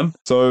long, man.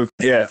 So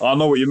yeah, I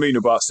know what you mean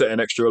about setting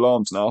extra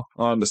alarms now.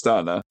 I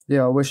understand that.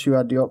 Yeah, I wish you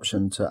had the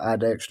option to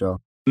add extra.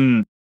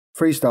 Mm.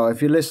 Freestyle,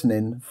 if you're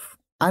listening,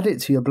 add it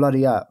to your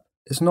bloody app.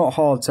 It's not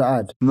hard to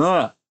add.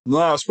 Nah,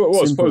 I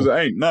suppose it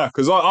ain't. Nah,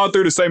 because I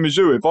do the same as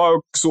you. If I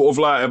sort of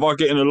like, if I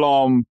get an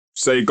alarm,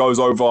 say it goes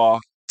over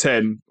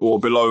 10 or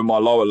below my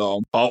low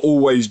alarm, I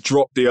always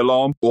drop the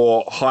alarm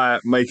or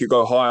make it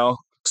go higher.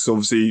 Because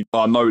obviously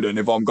I know then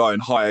if I'm going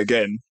high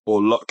again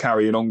or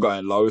carrying on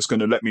going low, it's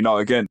going to let me know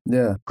again.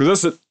 Yeah.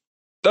 Because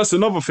that's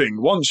another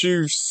thing. Once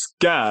you've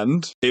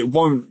scanned, it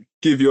won't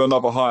give you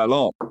another high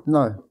alarm.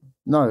 No,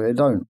 it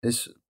don't.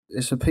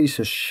 It's a piece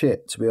of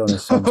shit, to be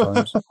honest,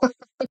 sometimes.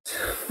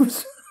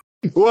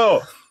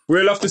 Well,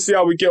 we'll have to see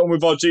how we get on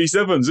with our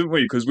G7s, isn't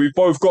we? Because we've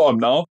both got them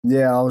now.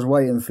 Yeah, I was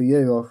waiting for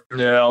you.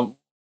 Yeah,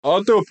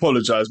 I do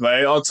apologise,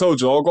 mate. I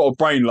told you, I've got a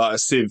brain like a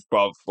sieve,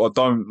 bruv. I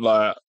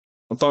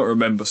don't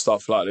remember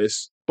stuff like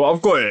this. But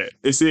I've got it.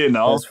 It's here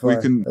now. That's fine.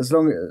 We can, as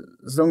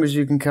long as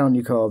you can count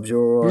your carbs,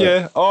 you're all right.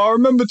 Yeah, I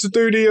remember to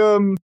do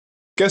the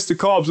guess the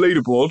carbs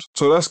leaderboard.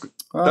 So that's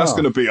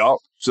going to be up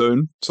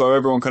soon, so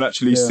everyone can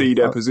actually see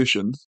their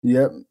positions.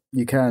 Yep,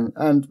 you can.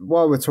 And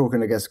while we're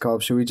talking against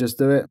carbs, should we just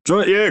do it?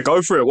 Yeah,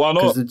 go for it. Why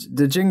not? Because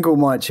the jingle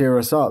might cheer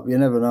us up. You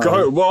never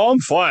know. Well, I'm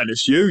fine.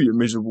 It's you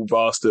miserable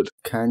bastard.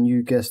 Can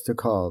you guess the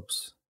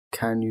carbs?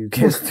 Can you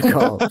guess the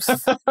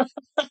carbs?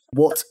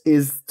 What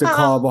is the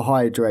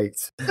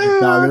carbohydrate? No,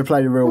 I'm going to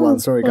play the real one.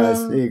 Sorry, guys.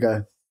 Here you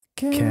go.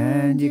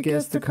 Can you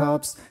guess the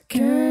carbs?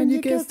 Can you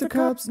guess the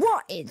carbs?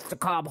 What is the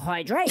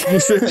carbohydrate?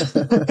 See,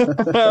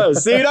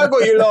 that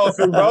got you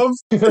laughing,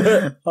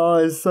 bruv. Oh,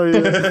 it's so...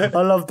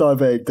 I love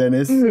diabetic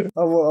Dennis.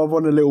 I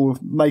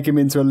want make him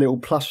into a little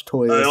plush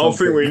toy or something. I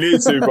think we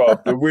need to,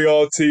 bruv. The We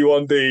Are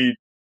T1D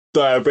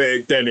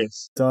diabetic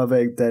Dennis.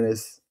 Diabetic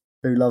Dennis,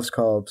 who loves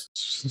carbs.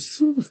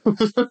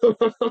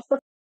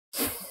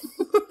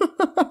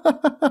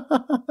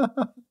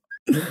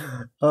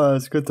 Oh,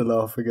 it's good to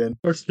laugh again.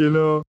 You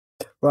know.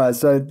 Right,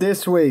 so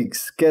this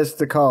week's Guess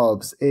the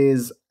Carbs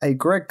is a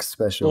Greg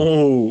special.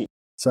 Oh.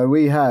 So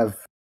we have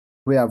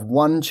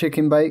one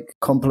chicken bake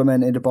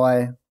complemented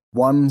by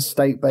one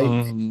steak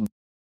bake,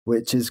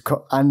 which is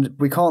and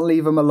we can't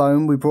leave them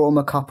alone. We brought them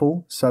a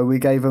couple, so we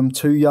gave them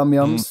 2 yum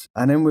yums,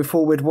 and then we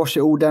thought we'd wash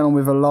it all down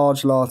with a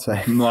large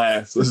latte.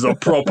 Nice. This is a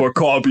proper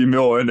carby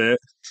meal, isn't it?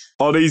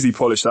 I'd easy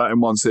polish that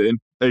in one sitting.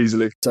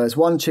 Easily. So it's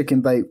one chicken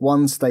bake,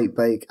 one steak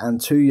bake,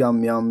 and 2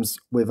 yum yums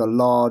with a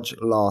large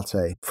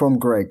latte from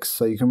Greg's.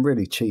 So you can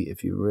really cheat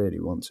if you really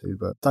want to,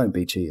 but don't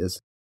be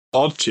cheaters.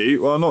 I'd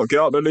cheat. Why not? Get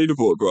out the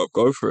leaderboard, bro.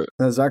 Go for it.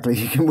 Exactly.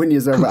 You can win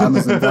yourself an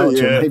Amazon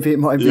voucher. Yeah. Maybe it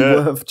might be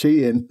worth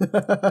cheating.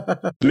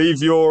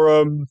 Leave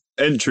your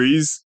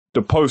entries.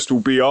 The post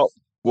will be up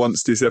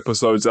once this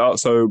episode's out.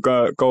 So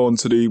go on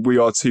to the We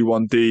Are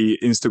T1D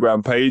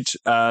Instagram page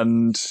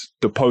and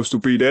the post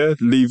will be there.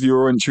 Leave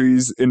your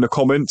entries in the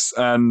comments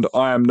and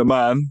I am the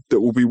man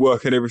that will be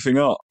working everything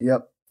out.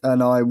 Yep.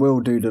 And I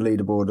will do the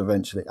leaderboard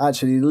eventually.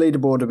 Actually, the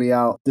leaderboard will be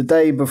out the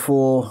day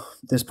before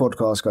this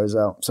podcast goes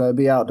out. So it'll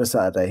be out this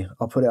Saturday.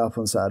 I'll put it up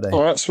on Saturday.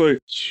 All right, sweet.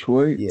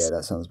 Sweet. Yeah,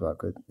 that sounds about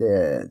good.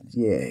 Yeah.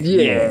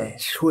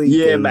 Sweet.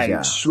 Yeah, geezer.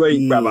 mate.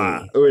 Sweet,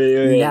 brother.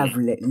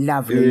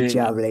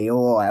 Lovely.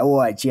 All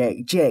right,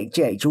 Jack. Do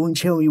you want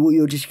to tell me what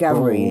your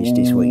discovery is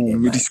this week then, Your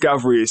mate?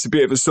 discovery, it's a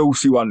bit of a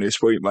saucy one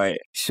this week, mate.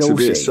 Saucy? It's a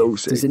bit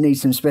saucy. Does it need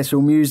some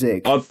special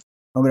music?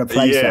 I'm going to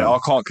play some. Yeah, I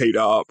can't keep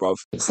that up, bruv.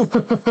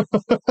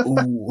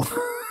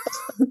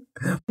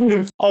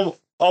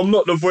 I'm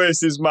not the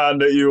voices man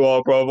that you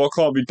are, bruv. I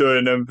can't be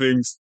doing them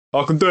things.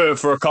 I can do it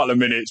for a couple of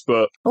minutes,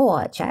 but... All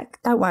right, Jack.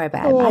 Don't worry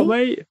about it, Oh,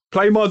 mate. mate.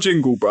 Play my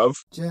jingle, bruv.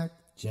 Jack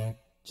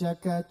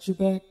got your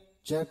back.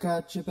 Jack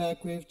got your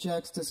back with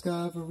Jack's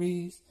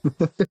discoveries.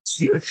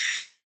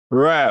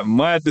 Right,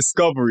 my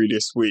discovery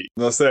this week.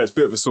 As I say, it's a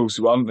bit of a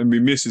saucy one, and my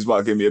missus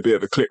might give me a bit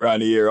of a click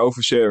round the ear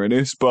for sharing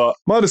this, but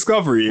my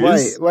discovery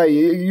is... Wait,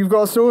 you've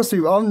got a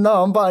saucy one?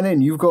 No, I'm butting in.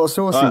 You've got a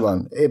saucy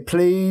one.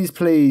 Please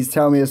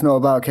tell me it's not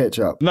about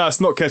ketchup. No, it's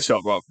not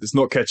ketchup, bruv. It's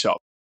not ketchup.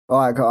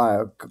 All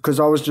right,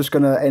 because I was just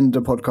going to end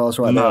the podcast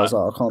right now. I was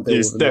like, I can't deal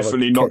it's with another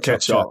definitely not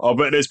ketchup. chat. I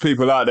bet there's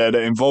people out there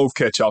that involve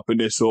ketchup in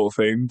this sort of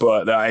thing,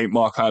 but that ain't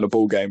my kind of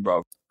ball game,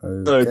 bruv.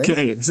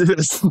 Okay.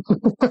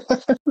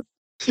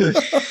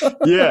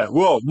 Yeah,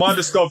 well, my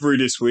discovery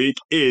this week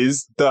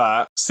is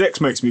that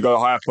sex makes me go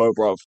hypo,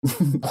 bruv.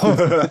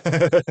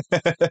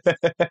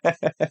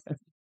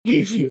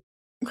 Do you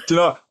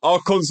know,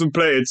 I've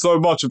contemplated so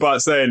much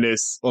about saying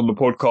this on the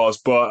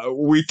podcast, but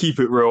we keep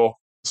it real,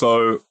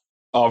 so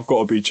I've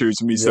got to be true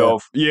to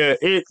myself. Yeah,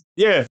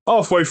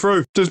 halfway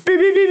through, just beep,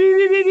 beep, beep,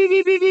 beep, beep,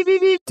 beep, beep, beep,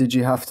 beep, beep. Did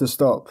you have to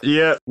stop?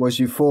 Yeah. Was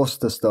you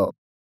forced to stop?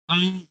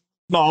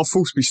 No, I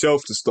forced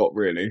myself to stop,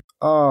 really.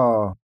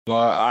 Oh,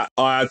 Like,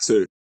 I had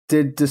to.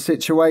 did the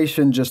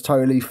situation just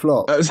totally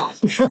flop?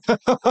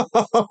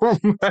 Oh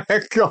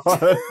my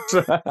God.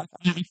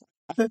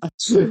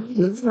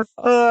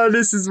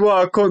 This is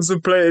why I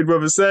contemplated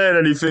whether saying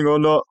anything or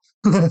not.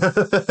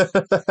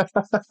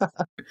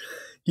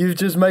 You've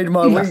just made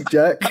my week,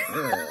 Jack.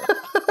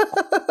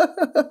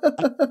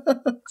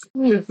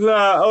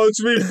 Nah,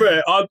 to be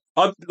fair,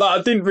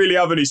 I didn't really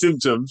have any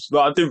symptoms.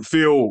 Like, I didn't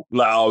feel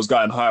like I was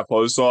going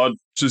hypo, so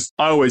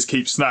I always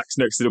keep snacks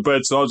next to the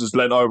bed, so I just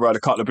leant over, had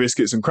a couple of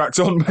biscuits, and cracked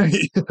on,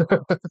 mate.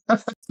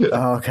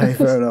 Oh, okay,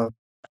 fair enough.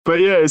 But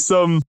yeah, it's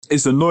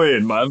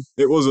annoying, man.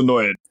 It was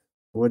annoying.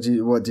 What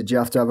did you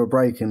have to have a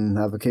break and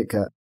have a Kit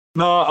Kat?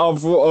 No,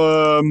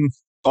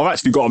 I've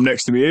actually got them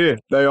next to me here.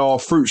 They are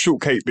fruit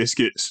shortcake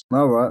biscuits.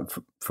 All right,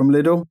 from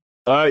Lidl.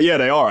 Yeah,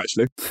 they are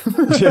actually.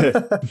 Yeah.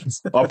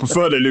 I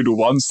prefer the little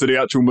ones to the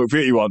actual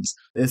McVitie ones.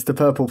 It's the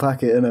purple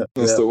packet, isn't it?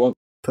 That's the one.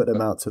 Put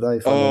them out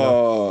today.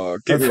 Oh,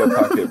 give me a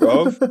packet,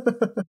 bro.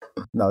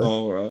 No,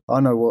 All right. I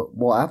know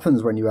what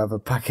happens when you have a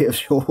packet of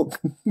short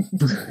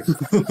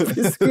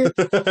biscuit.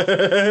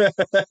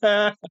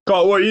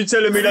 God, what are you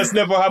telling me that's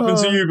never happened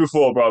to you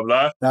before, bro?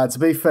 Like? Now, to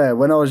be fair,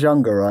 when I was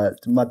younger, right,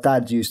 my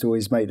dad used to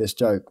always make this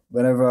joke.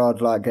 Whenever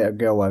I'd like get a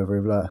girl over,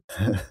 he'd be like,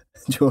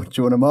 do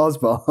you want a Mars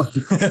bar? I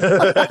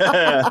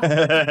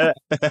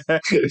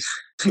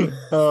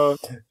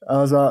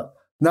was like,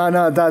 no,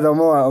 Dad, I'm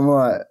all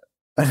right.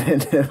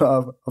 And then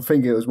I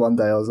think it was one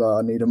day I was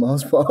like, I need a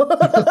Mars bar.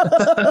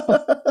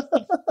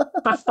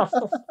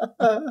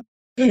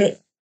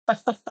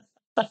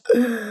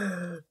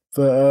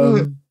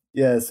 But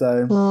yeah,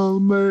 so Oh,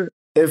 mate.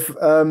 if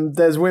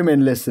there's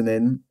women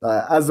listening,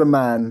 as a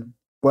man,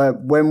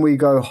 when we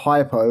go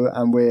hypo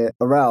and we're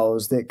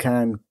aroused, it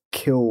can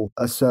kill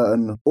a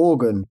certain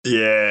organ.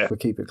 Yeah. We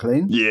keep it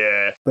clean.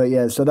 Yeah. But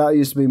yeah, so that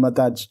used to be my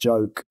dad's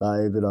joke.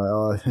 He'd be like,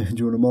 oh, do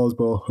you want a Mars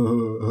bar?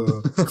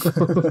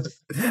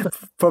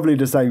 Probably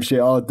the same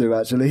shit I'd do,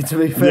 actually, to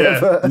be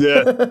fair.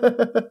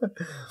 Yeah,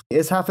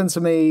 It's happened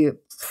to me,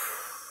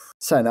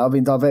 saying that I've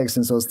been diabetic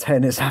since I was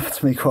 10, it's happened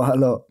to me quite a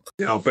lot.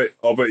 Yeah, I'll bet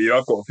you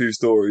I've got a few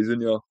stories,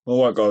 in you? I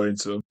won't go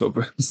into them.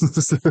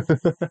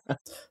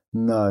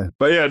 No.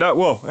 But yeah,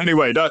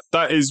 anyway,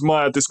 that is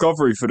my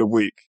discovery for the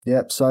week.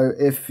 Yep, so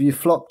if you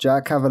flop,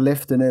 Jack, have a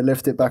lift and it'll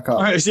lift it back up.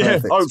 Yeah,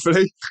 Perfect.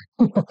 hopefully.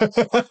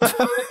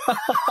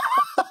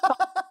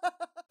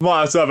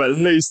 Might have to have at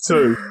least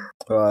 2.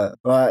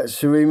 Right.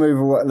 Should we move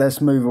away? Let's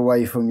move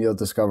away from your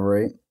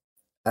discovery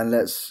and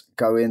let's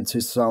go into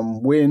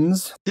some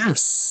wins.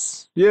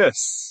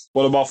 Yes.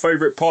 One of my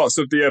favourite parts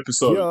of the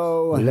episode.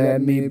 Yo, let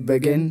me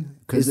begin,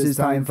 'cause it's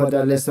time for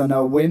the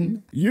listener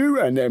win. You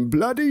and them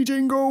bloody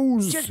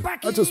jingles.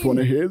 I just want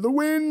to hear the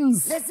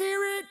wins. Let's hear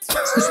it.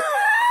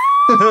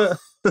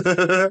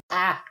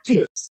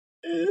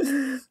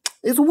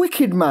 It's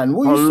wicked, man.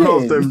 What are I you saying?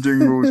 love them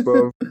jingles,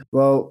 bro.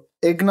 Well,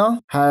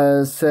 Igna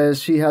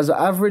says she has an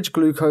average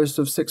glucose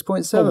of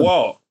 6.7. Oh,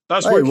 wow.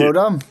 That's Hey, wicked. well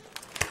done.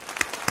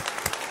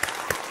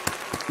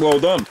 Well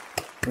done.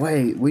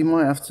 Wait, we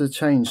might have to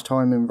change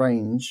time in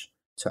range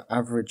to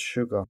average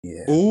sugar.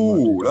 Yeah.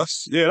 Ooh,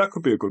 that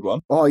could be a good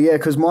one. Oh, yeah,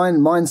 because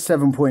mine's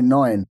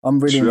 7.9. I'm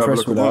really Should we have a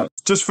impressed look with at that.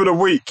 Just for the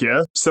week,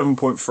 yeah?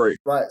 7.3.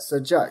 Right, so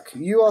Jack,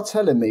 you are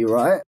telling me,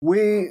 right?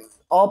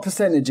 Our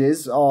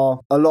percentages are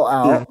a lot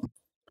out. Yeah.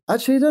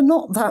 Actually, they're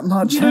not that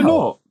much They're out.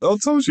 not. I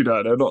told you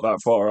that. They're not that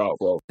far out,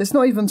 bro. It's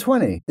not even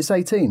 20. It's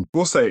 18.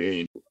 What's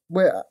 18?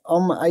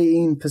 I'm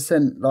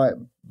 18% like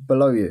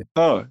below you.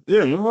 Oh,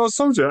 yeah. Well, I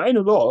told you. That ain't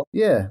a lot.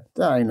 Yeah,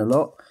 that ain't a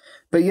lot.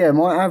 But yeah,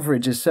 my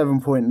average is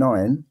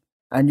 7.9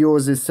 and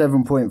yours is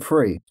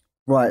 7.3.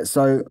 Right,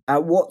 so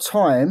at what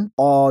time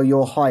are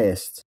your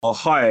highest? Our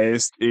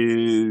highest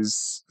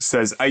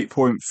says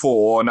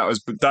 8.4, and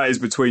that is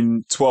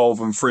between 12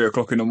 and 3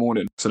 o'clock in the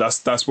morning. So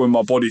that's when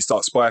my body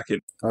starts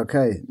spiking.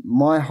 Okay,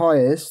 my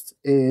highest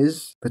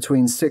is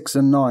between 6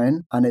 and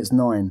 9, and it's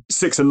 9.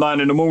 6 and 9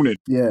 in the morning.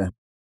 Yeah.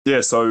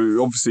 Yeah,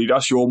 so obviously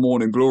that's your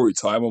morning glory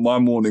time, and my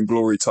morning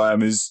glory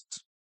time is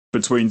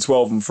between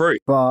 12 and 3.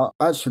 But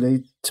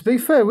actually, to be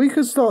fair, we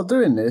could start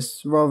doing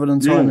this rather than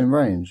time in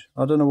range.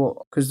 I don't know what,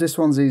 because this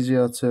one's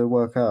easier to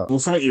work out. Well,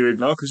 thank you,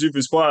 Igna, because you've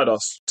inspired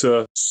us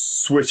to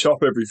switch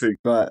up everything.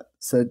 Right,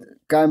 so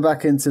going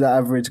back into the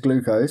average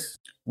glucose,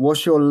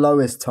 what's your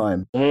lowest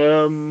time?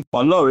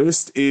 My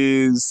lowest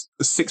is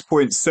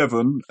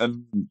 6.7,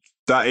 and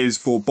that is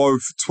for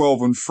both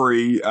 12 and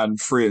 3 and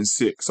 3 and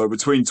 6. So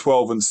between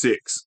 12 and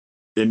 6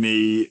 in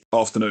the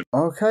afternoon.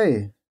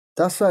 Okay,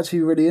 that's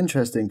actually really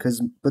interesting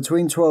because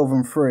between 12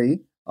 and 3,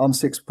 I'm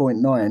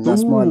 6.9.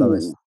 That's my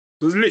lowest.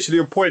 There's literally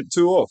a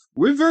 0.2 off.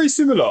 We're very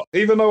similar,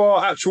 even though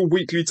our actual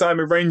weekly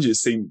timing ranges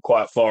seem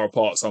quite far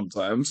apart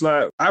sometimes.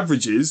 Like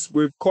averages,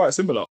 we're quite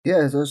similar.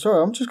 Yeah, so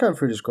sorry, I'm just going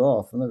through this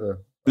graph. I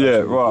never. Yeah,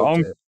 actually right. looked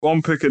at it.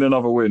 I'm picking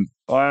another win.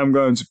 I am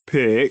going to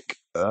pick.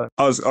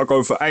 I'll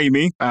go for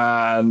Amy,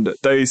 and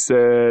they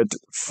said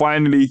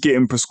finally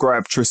getting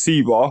prescribed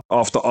Tresiba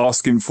after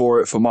asking for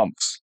it for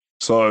months.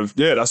 So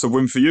yeah, that's a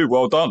win for you.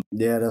 Well done.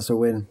 Yeah, that's a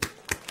win.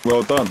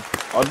 Well done.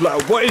 I'd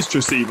like. What is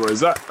Tresiba?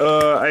 Is that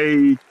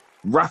a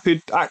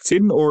rapid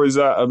acting or is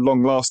that a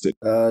long lasting?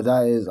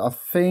 That is, I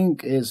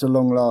think it's a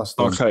long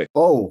lasting. Okay.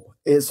 Oh,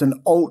 it's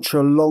an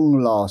ultra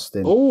long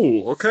lasting.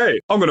 Oh, okay.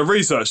 I'm going to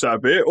research that a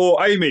bit.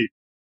 Or Amy,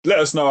 let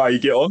us know how you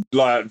get on.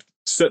 Like,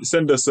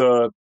 send us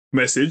a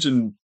message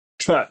and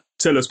tell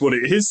us what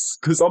it is,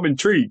 because I'm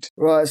intrigued.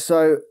 Right,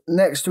 so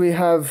next we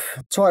have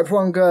type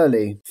 1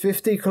 girly.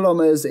 50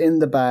 kilometers in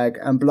the bag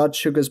and blood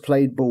sugars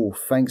played ball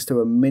thanks to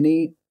a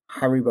mini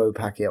Haribo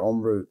packet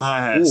en route.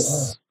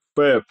 Nice.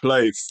 Fair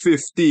play.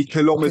 50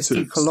 kilometers.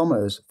 50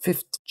 kilometers.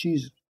 50,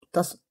 jeez.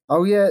 That's,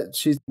 oh yeah,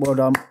 she's, well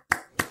done.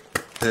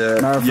 Yeah,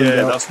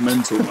 that's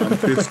mental, man.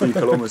 50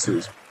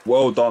 kilometers.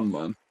 Well done,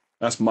 man.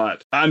 That's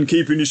mad. And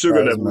keeping your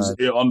sugar levels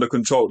under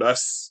control.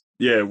 That's,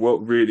 yeah, well,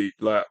 really,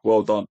 like,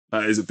 well done.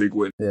 That is a big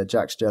win. Yeah,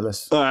 Jack's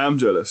jealous. I am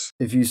jealous.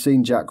 If you've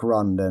seen Jack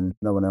run, then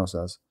no one else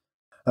has.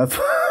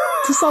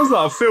 This sounds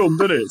like a film,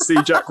 doesn't it?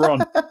 See Jack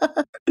run.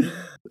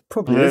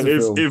 Probably is a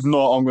film. If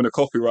not, I'm going to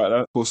copyright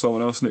that before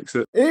someone else nicks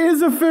it. It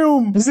is a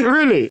film! Is it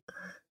really?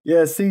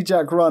 Yeah, see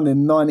Jack run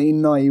in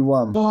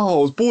 1991. Oh,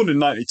 I was born in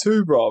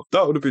 92, bro.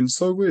 That would have been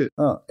so weird.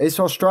 Oh, it's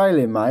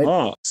Australian, mate.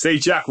 Oh, see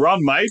Jack run,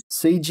 mate.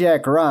 See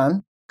Jack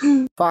run.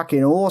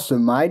 Fucking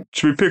awesome, mate.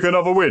 Should we pick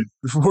another win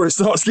before it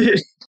starts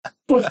getting...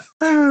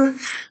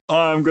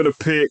 I'm going to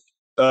pick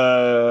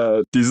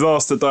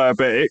Disaster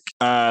Diabetic,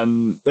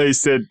 and they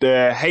said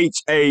their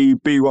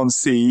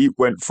HbA1c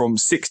went from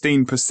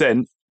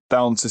 16%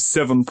 down to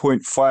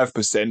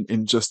 7.5%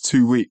 in just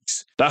 2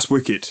 weeks. That's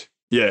wicked.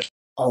 Yeah.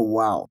 Oh,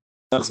 wow.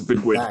 That's a big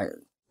win.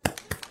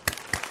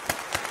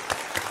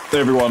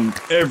 Every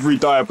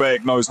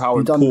diabetic knows how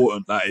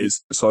important that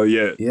is. So,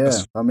 yeah. Yeah.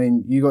 I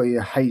mean, you got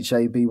your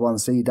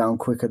HbA1c down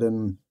quicker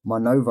than my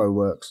Novo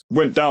works.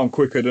 Went down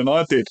quicker than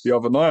I did the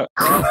other night.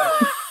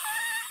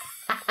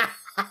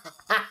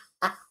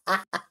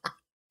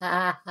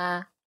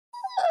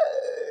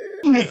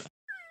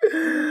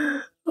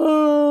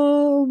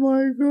 Oh,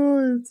 my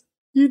God.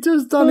 You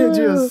just done it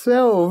to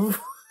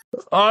yourself.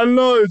 I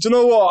know. Do you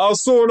know what? I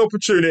saw an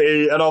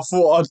opportunity and I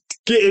thought I'd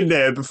get in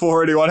there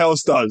before anyone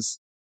else does.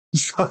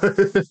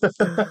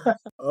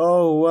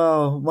 Oh,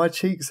 wow. My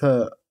cheeks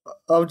hurt.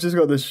 I've just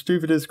got the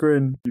stupidest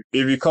grin.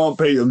 If you can't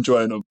beat them,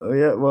 join them. Oh,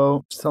 yeah,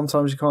 well,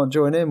 sometimes you can't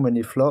join in when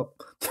you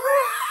flop.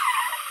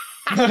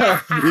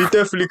 You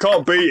definitely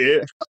can't beat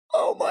it.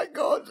 Oh, my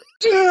God.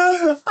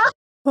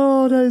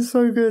 Oh, that is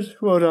so good.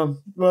 Well done.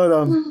 Well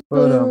done.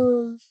 Well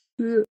done.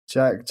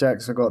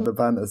 Jack's got the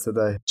banter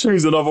today.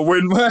 Choose another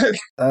win, Mac.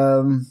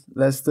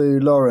 Let's do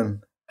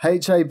Lauren.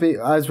 HAB,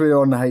 as we're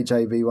on the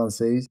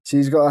HbA1c,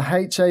 she's got a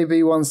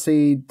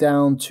HbA1c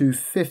down to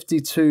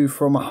 52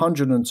 from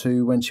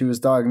 102 when she was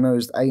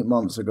diagnosed 8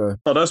 months ago.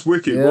 Oh, that's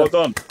wicked. Yeah. Well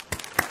done.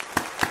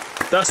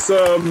 That's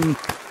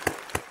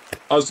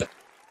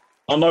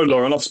I know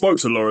Lauren. I've spoke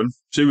to Lauren.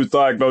 She was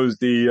diagnosed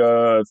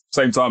the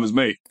same time as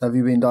me. Have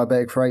you been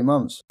diabetic for 8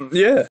 months?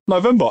 Yeah,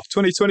 November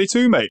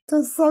 2022, mate.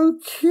 That's so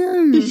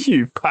cute.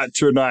 You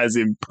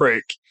patronising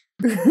prick.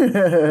 Nah,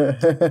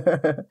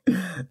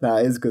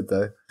 it's good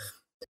though.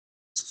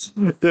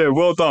 Yeah,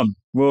 well done.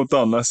 Well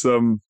done. That's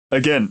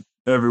again,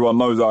 everyone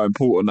knows how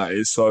important that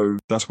is, so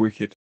that's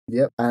wicked.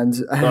 Yep, and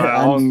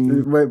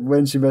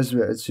when she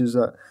mentioned it, she was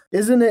like,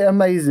 "Isn't it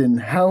amazing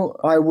how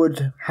I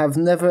would have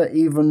never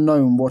even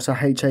known what a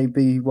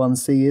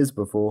HbA1c is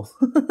before?"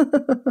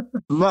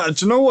 Man,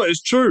 do you know what?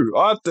 It's true.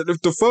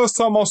 The first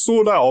time I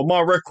saw that on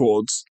my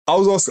records, I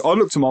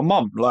looked at my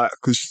mum, like,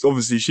 because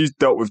obviously she's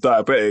dealt with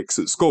diabetics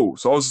at school,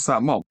 so I was just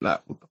like, "Mum,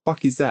 like, what the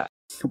fuck is that?"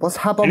 What's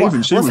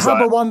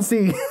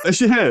HbA1c?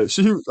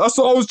 That's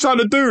what I was trying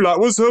to do. Like,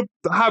 was her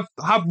have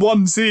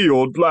 1C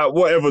or like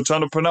whatever,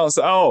 trying to pronounce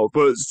it out.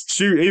 But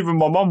even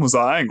my mum was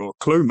like, I ain't got a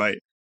clue, mate.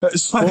 Like,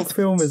 what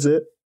film is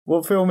it?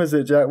 What film is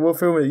it, Jack? What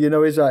film is it? You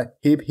know, it's like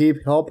hip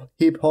hop,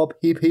 hop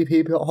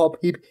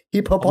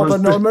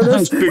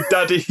anonymous. Big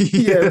Daddy.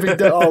 Yeah, Big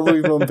Daddy. Oh,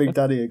 we've on Big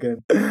Daddy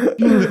again.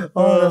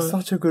 Oh, that's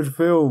such a good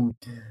film.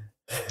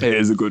 It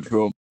is a good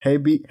film. Hey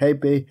B1C.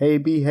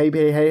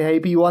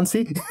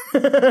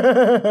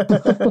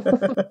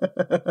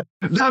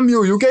 Damn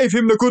you gave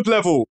him the good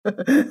level.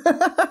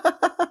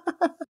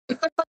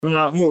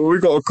 We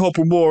got a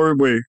couple more,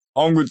 haven't we?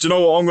 Do you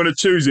know what? I'm going to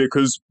choose it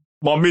because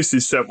my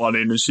missus sent one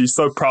in and she's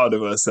so proud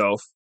of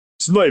herself.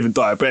 She's not even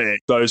diabetic,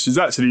 so she's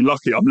actually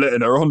lucky I'm letting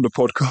her on the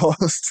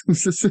podcast.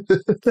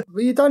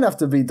 Well, you don't have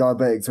to be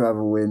diabetic to have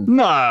a win.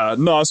 Nah,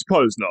 I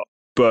suppose not.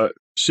 But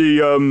she,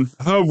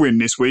 her win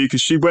this week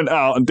is she went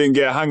out and didn't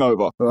get a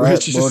hangover.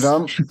 Right, well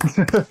done.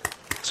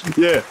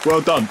 Yeah,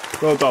 well done,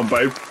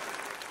 babe.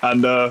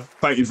 And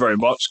thank you very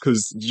much,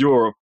 because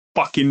you're a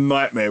fucking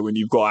nightmare when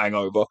you've got a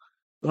hangover.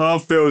 I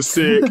feel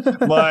sick.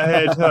 My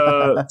head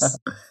hurts.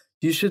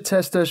 You should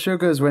test her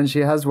sugars when she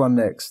has one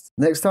next.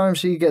 Next time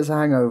she gets a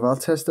hangover, I'll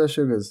test her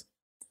sugars.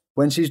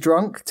 When she's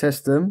drunk,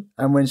 test them.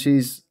 And when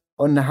she's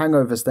on the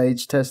hangover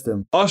stage, test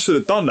them. I should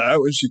have done that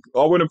when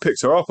I went and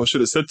picked her up. I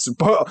should have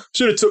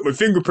took my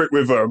finger prick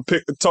with her and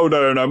told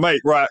her and her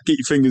mate, right, get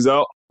your fingers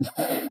out.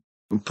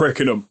 I'm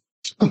pricking them.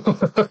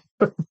 I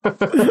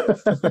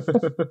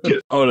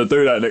want to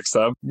do that next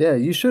time. Yeah,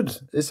 you should.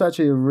 It's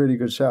actually a really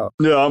good shout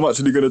Yeah, I'm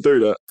actually going to do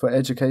that. for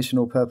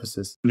educational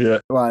purposes. Yeah.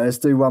 Right, let's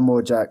do one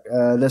more, Jack.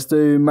 Let's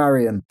do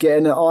Marion.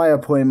 Getting an eye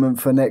appointment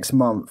for next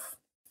month.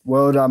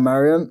 Well done,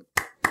 Marion.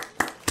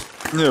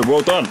 Yeah,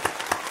 well done.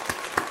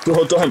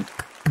 Well done.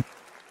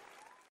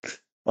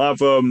 I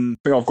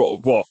think I've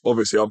got,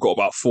 obviously I've got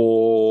about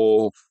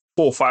 4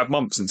 or 5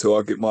 months until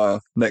I get my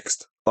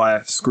next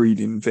eye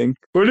screening thing.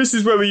 Well, this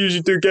is where we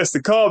usually do guess the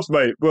carbs,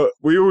 mate, but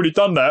we already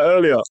done that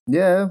earlier.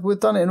 Yeah, we've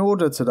done it in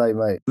order today,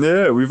 mate.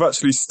 Yeah, we've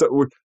actually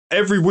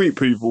every week,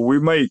 people, we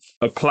make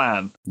a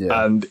plan,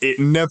 and it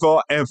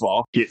never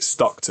ever gets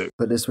stuck to.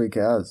 But this week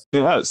it has.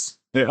 It has.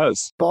 It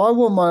has. But I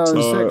want my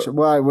own section.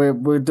 Right,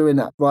 we're doing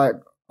that. Right,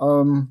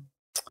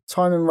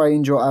 time and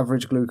range or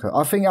average glucose?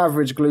 I think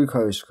average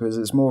glucose because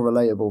it's more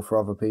relatable for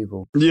other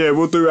people. Yeah,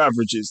 we'll do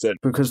averages then.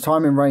 Because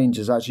time and range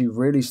is actually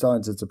really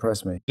starting to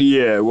depress me.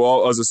 Yeah,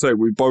 well, as I say,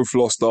 we both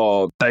lost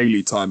our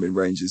daily time in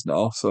ranges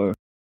now, so...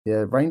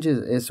 Yeah, ranges,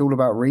 it's all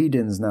about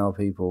readings now,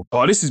 people.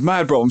 Oh, this is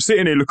mad, bro. I'm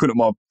sitting here looking at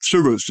my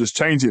sugars just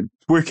changing.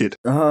 Wicked.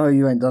 Oh,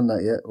 you ain't done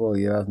that yet? Well,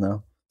 you have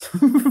now.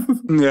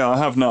 Yeah, I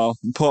have now.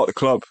 I'm part of the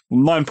club.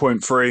 I'm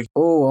 9.3.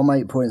 Oh, I'm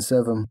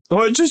 8.7.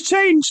 Oh, it just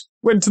changed.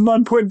 Went to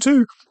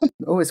 9.2.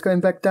 Oh, it's going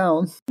back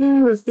down.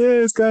 Yeah,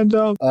 it's going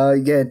down.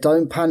 Yeah,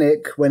 don't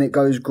panic when it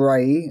goes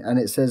grey and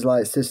it says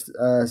like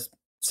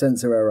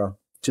sensor error.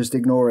 Just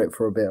ignore it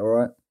for a bit, all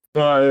right?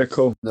 Oh, yeah,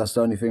 cool. That's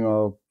the only thing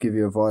I'll give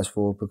you advice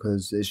for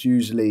because it's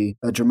usually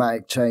a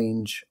dramatic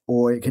change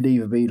or it could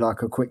either be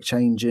like a quick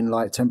change in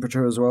like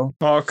temperature as well.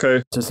 Oh,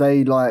 okay. To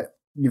say like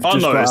you've just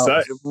noticed got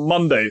out... that.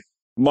 Monday.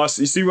 You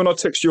see when I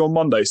text you on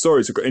Monday,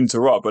 sorry to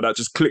interrupt, but that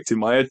just clicked in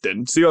my head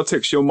then. See, I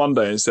text you on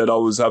Monday and said we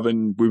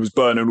was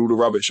burning all the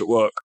rubbish at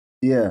work.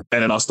 Yeah.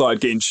 And then I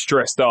started getting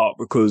stressed out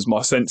because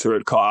my sensor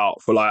had cut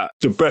out for like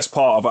the best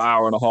part of an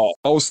hour and a half.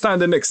 I was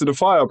standing next to the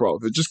fire, bro.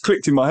 It just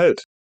clicked in my head.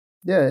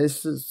 Yeah,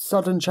 it's a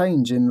sudden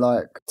change in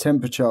like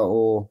temperature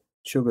or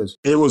sugars.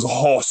 It was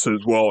hot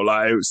as well.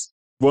 Like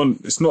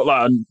it's not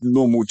like a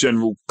normal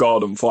general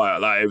garden fire.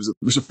 Like it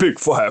was a big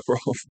fire, bro.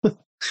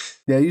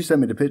 Yeah, you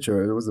sent me the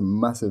picture. It was a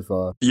massive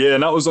fire. Yeah,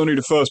 and that was only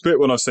the first bit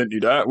when I sent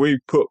you that. We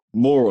put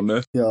more on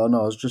there. Yeah, I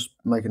know. I was just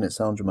making it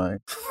sound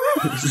dramatic.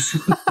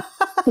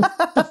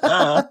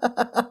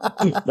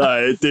 No,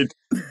 it did.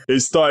 It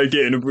started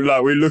getting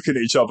like we're looking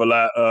at each other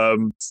like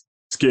it's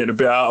getting a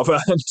bit out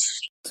of hand.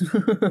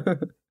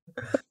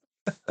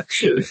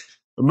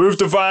 Move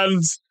the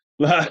vans,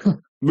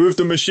 move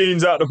the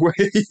machines out of the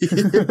way.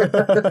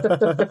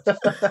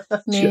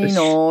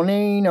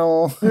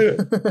 Nino.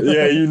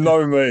 Yeah, you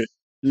know, mate.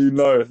 You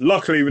know.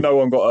 Luckily, no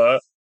one got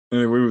hurt.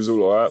 We was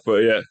all alright,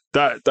 but yeah,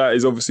 that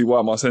is obviously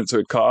why my sensor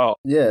had cut out.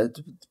 Yeah,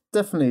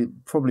 definitely,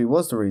 probably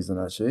was the reason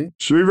actually.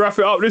 Should we wrap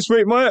it up this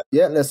week, mate?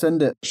 Yeah, let's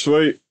end it.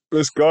 Sweet,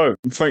 let's go.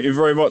 And thank you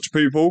very much,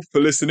 people,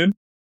 for listening.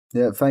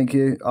 Yeah, thank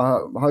you.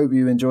 I hope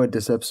you enjoyed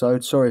this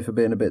episode. Sorry for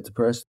being a bit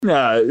depressed.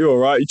 Nah, you're all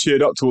right. You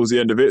cheered up towards the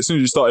end of it. As soon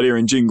as you started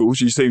hearing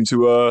jingles, you seemed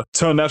to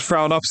turn that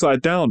frown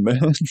upside down,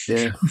 man.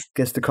 Yeah,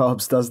 guess the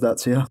carbs does that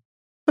to you.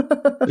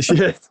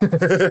 Yeah.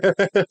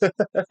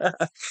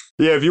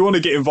 Yeah, if you want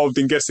to get involved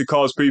in Guess the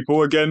Cars,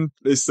 people, again,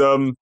 it's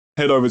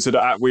head over to the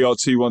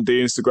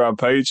 @WeAreT1D Instagram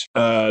page.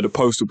 The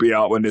post will be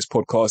out when this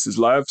podcast is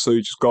live, so you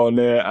just go on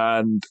there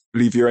and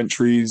leave your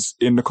entries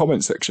in the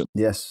comment section.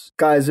 Yes.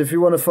 Guys, if you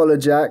want to follow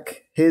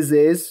Jack, his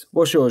is...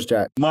 What's yours,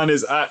 Jack? Mine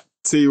is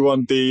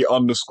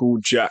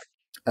 @T1D_Jack.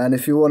 And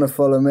if you want to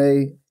follow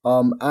me,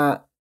 I'm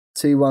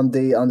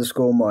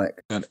 @T1D_Mike.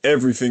 And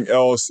everything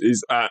else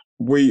is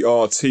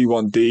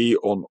 @WeAreT1D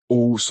on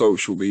all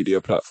social media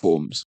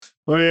platforms.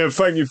 Well, yeah,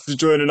 thank you for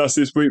joining us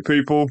this week,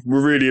 people. We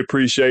really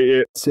appreciate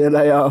it. See you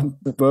later.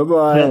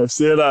 Bye-bye. Yeah,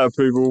 see you later,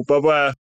 people. Bye-bye.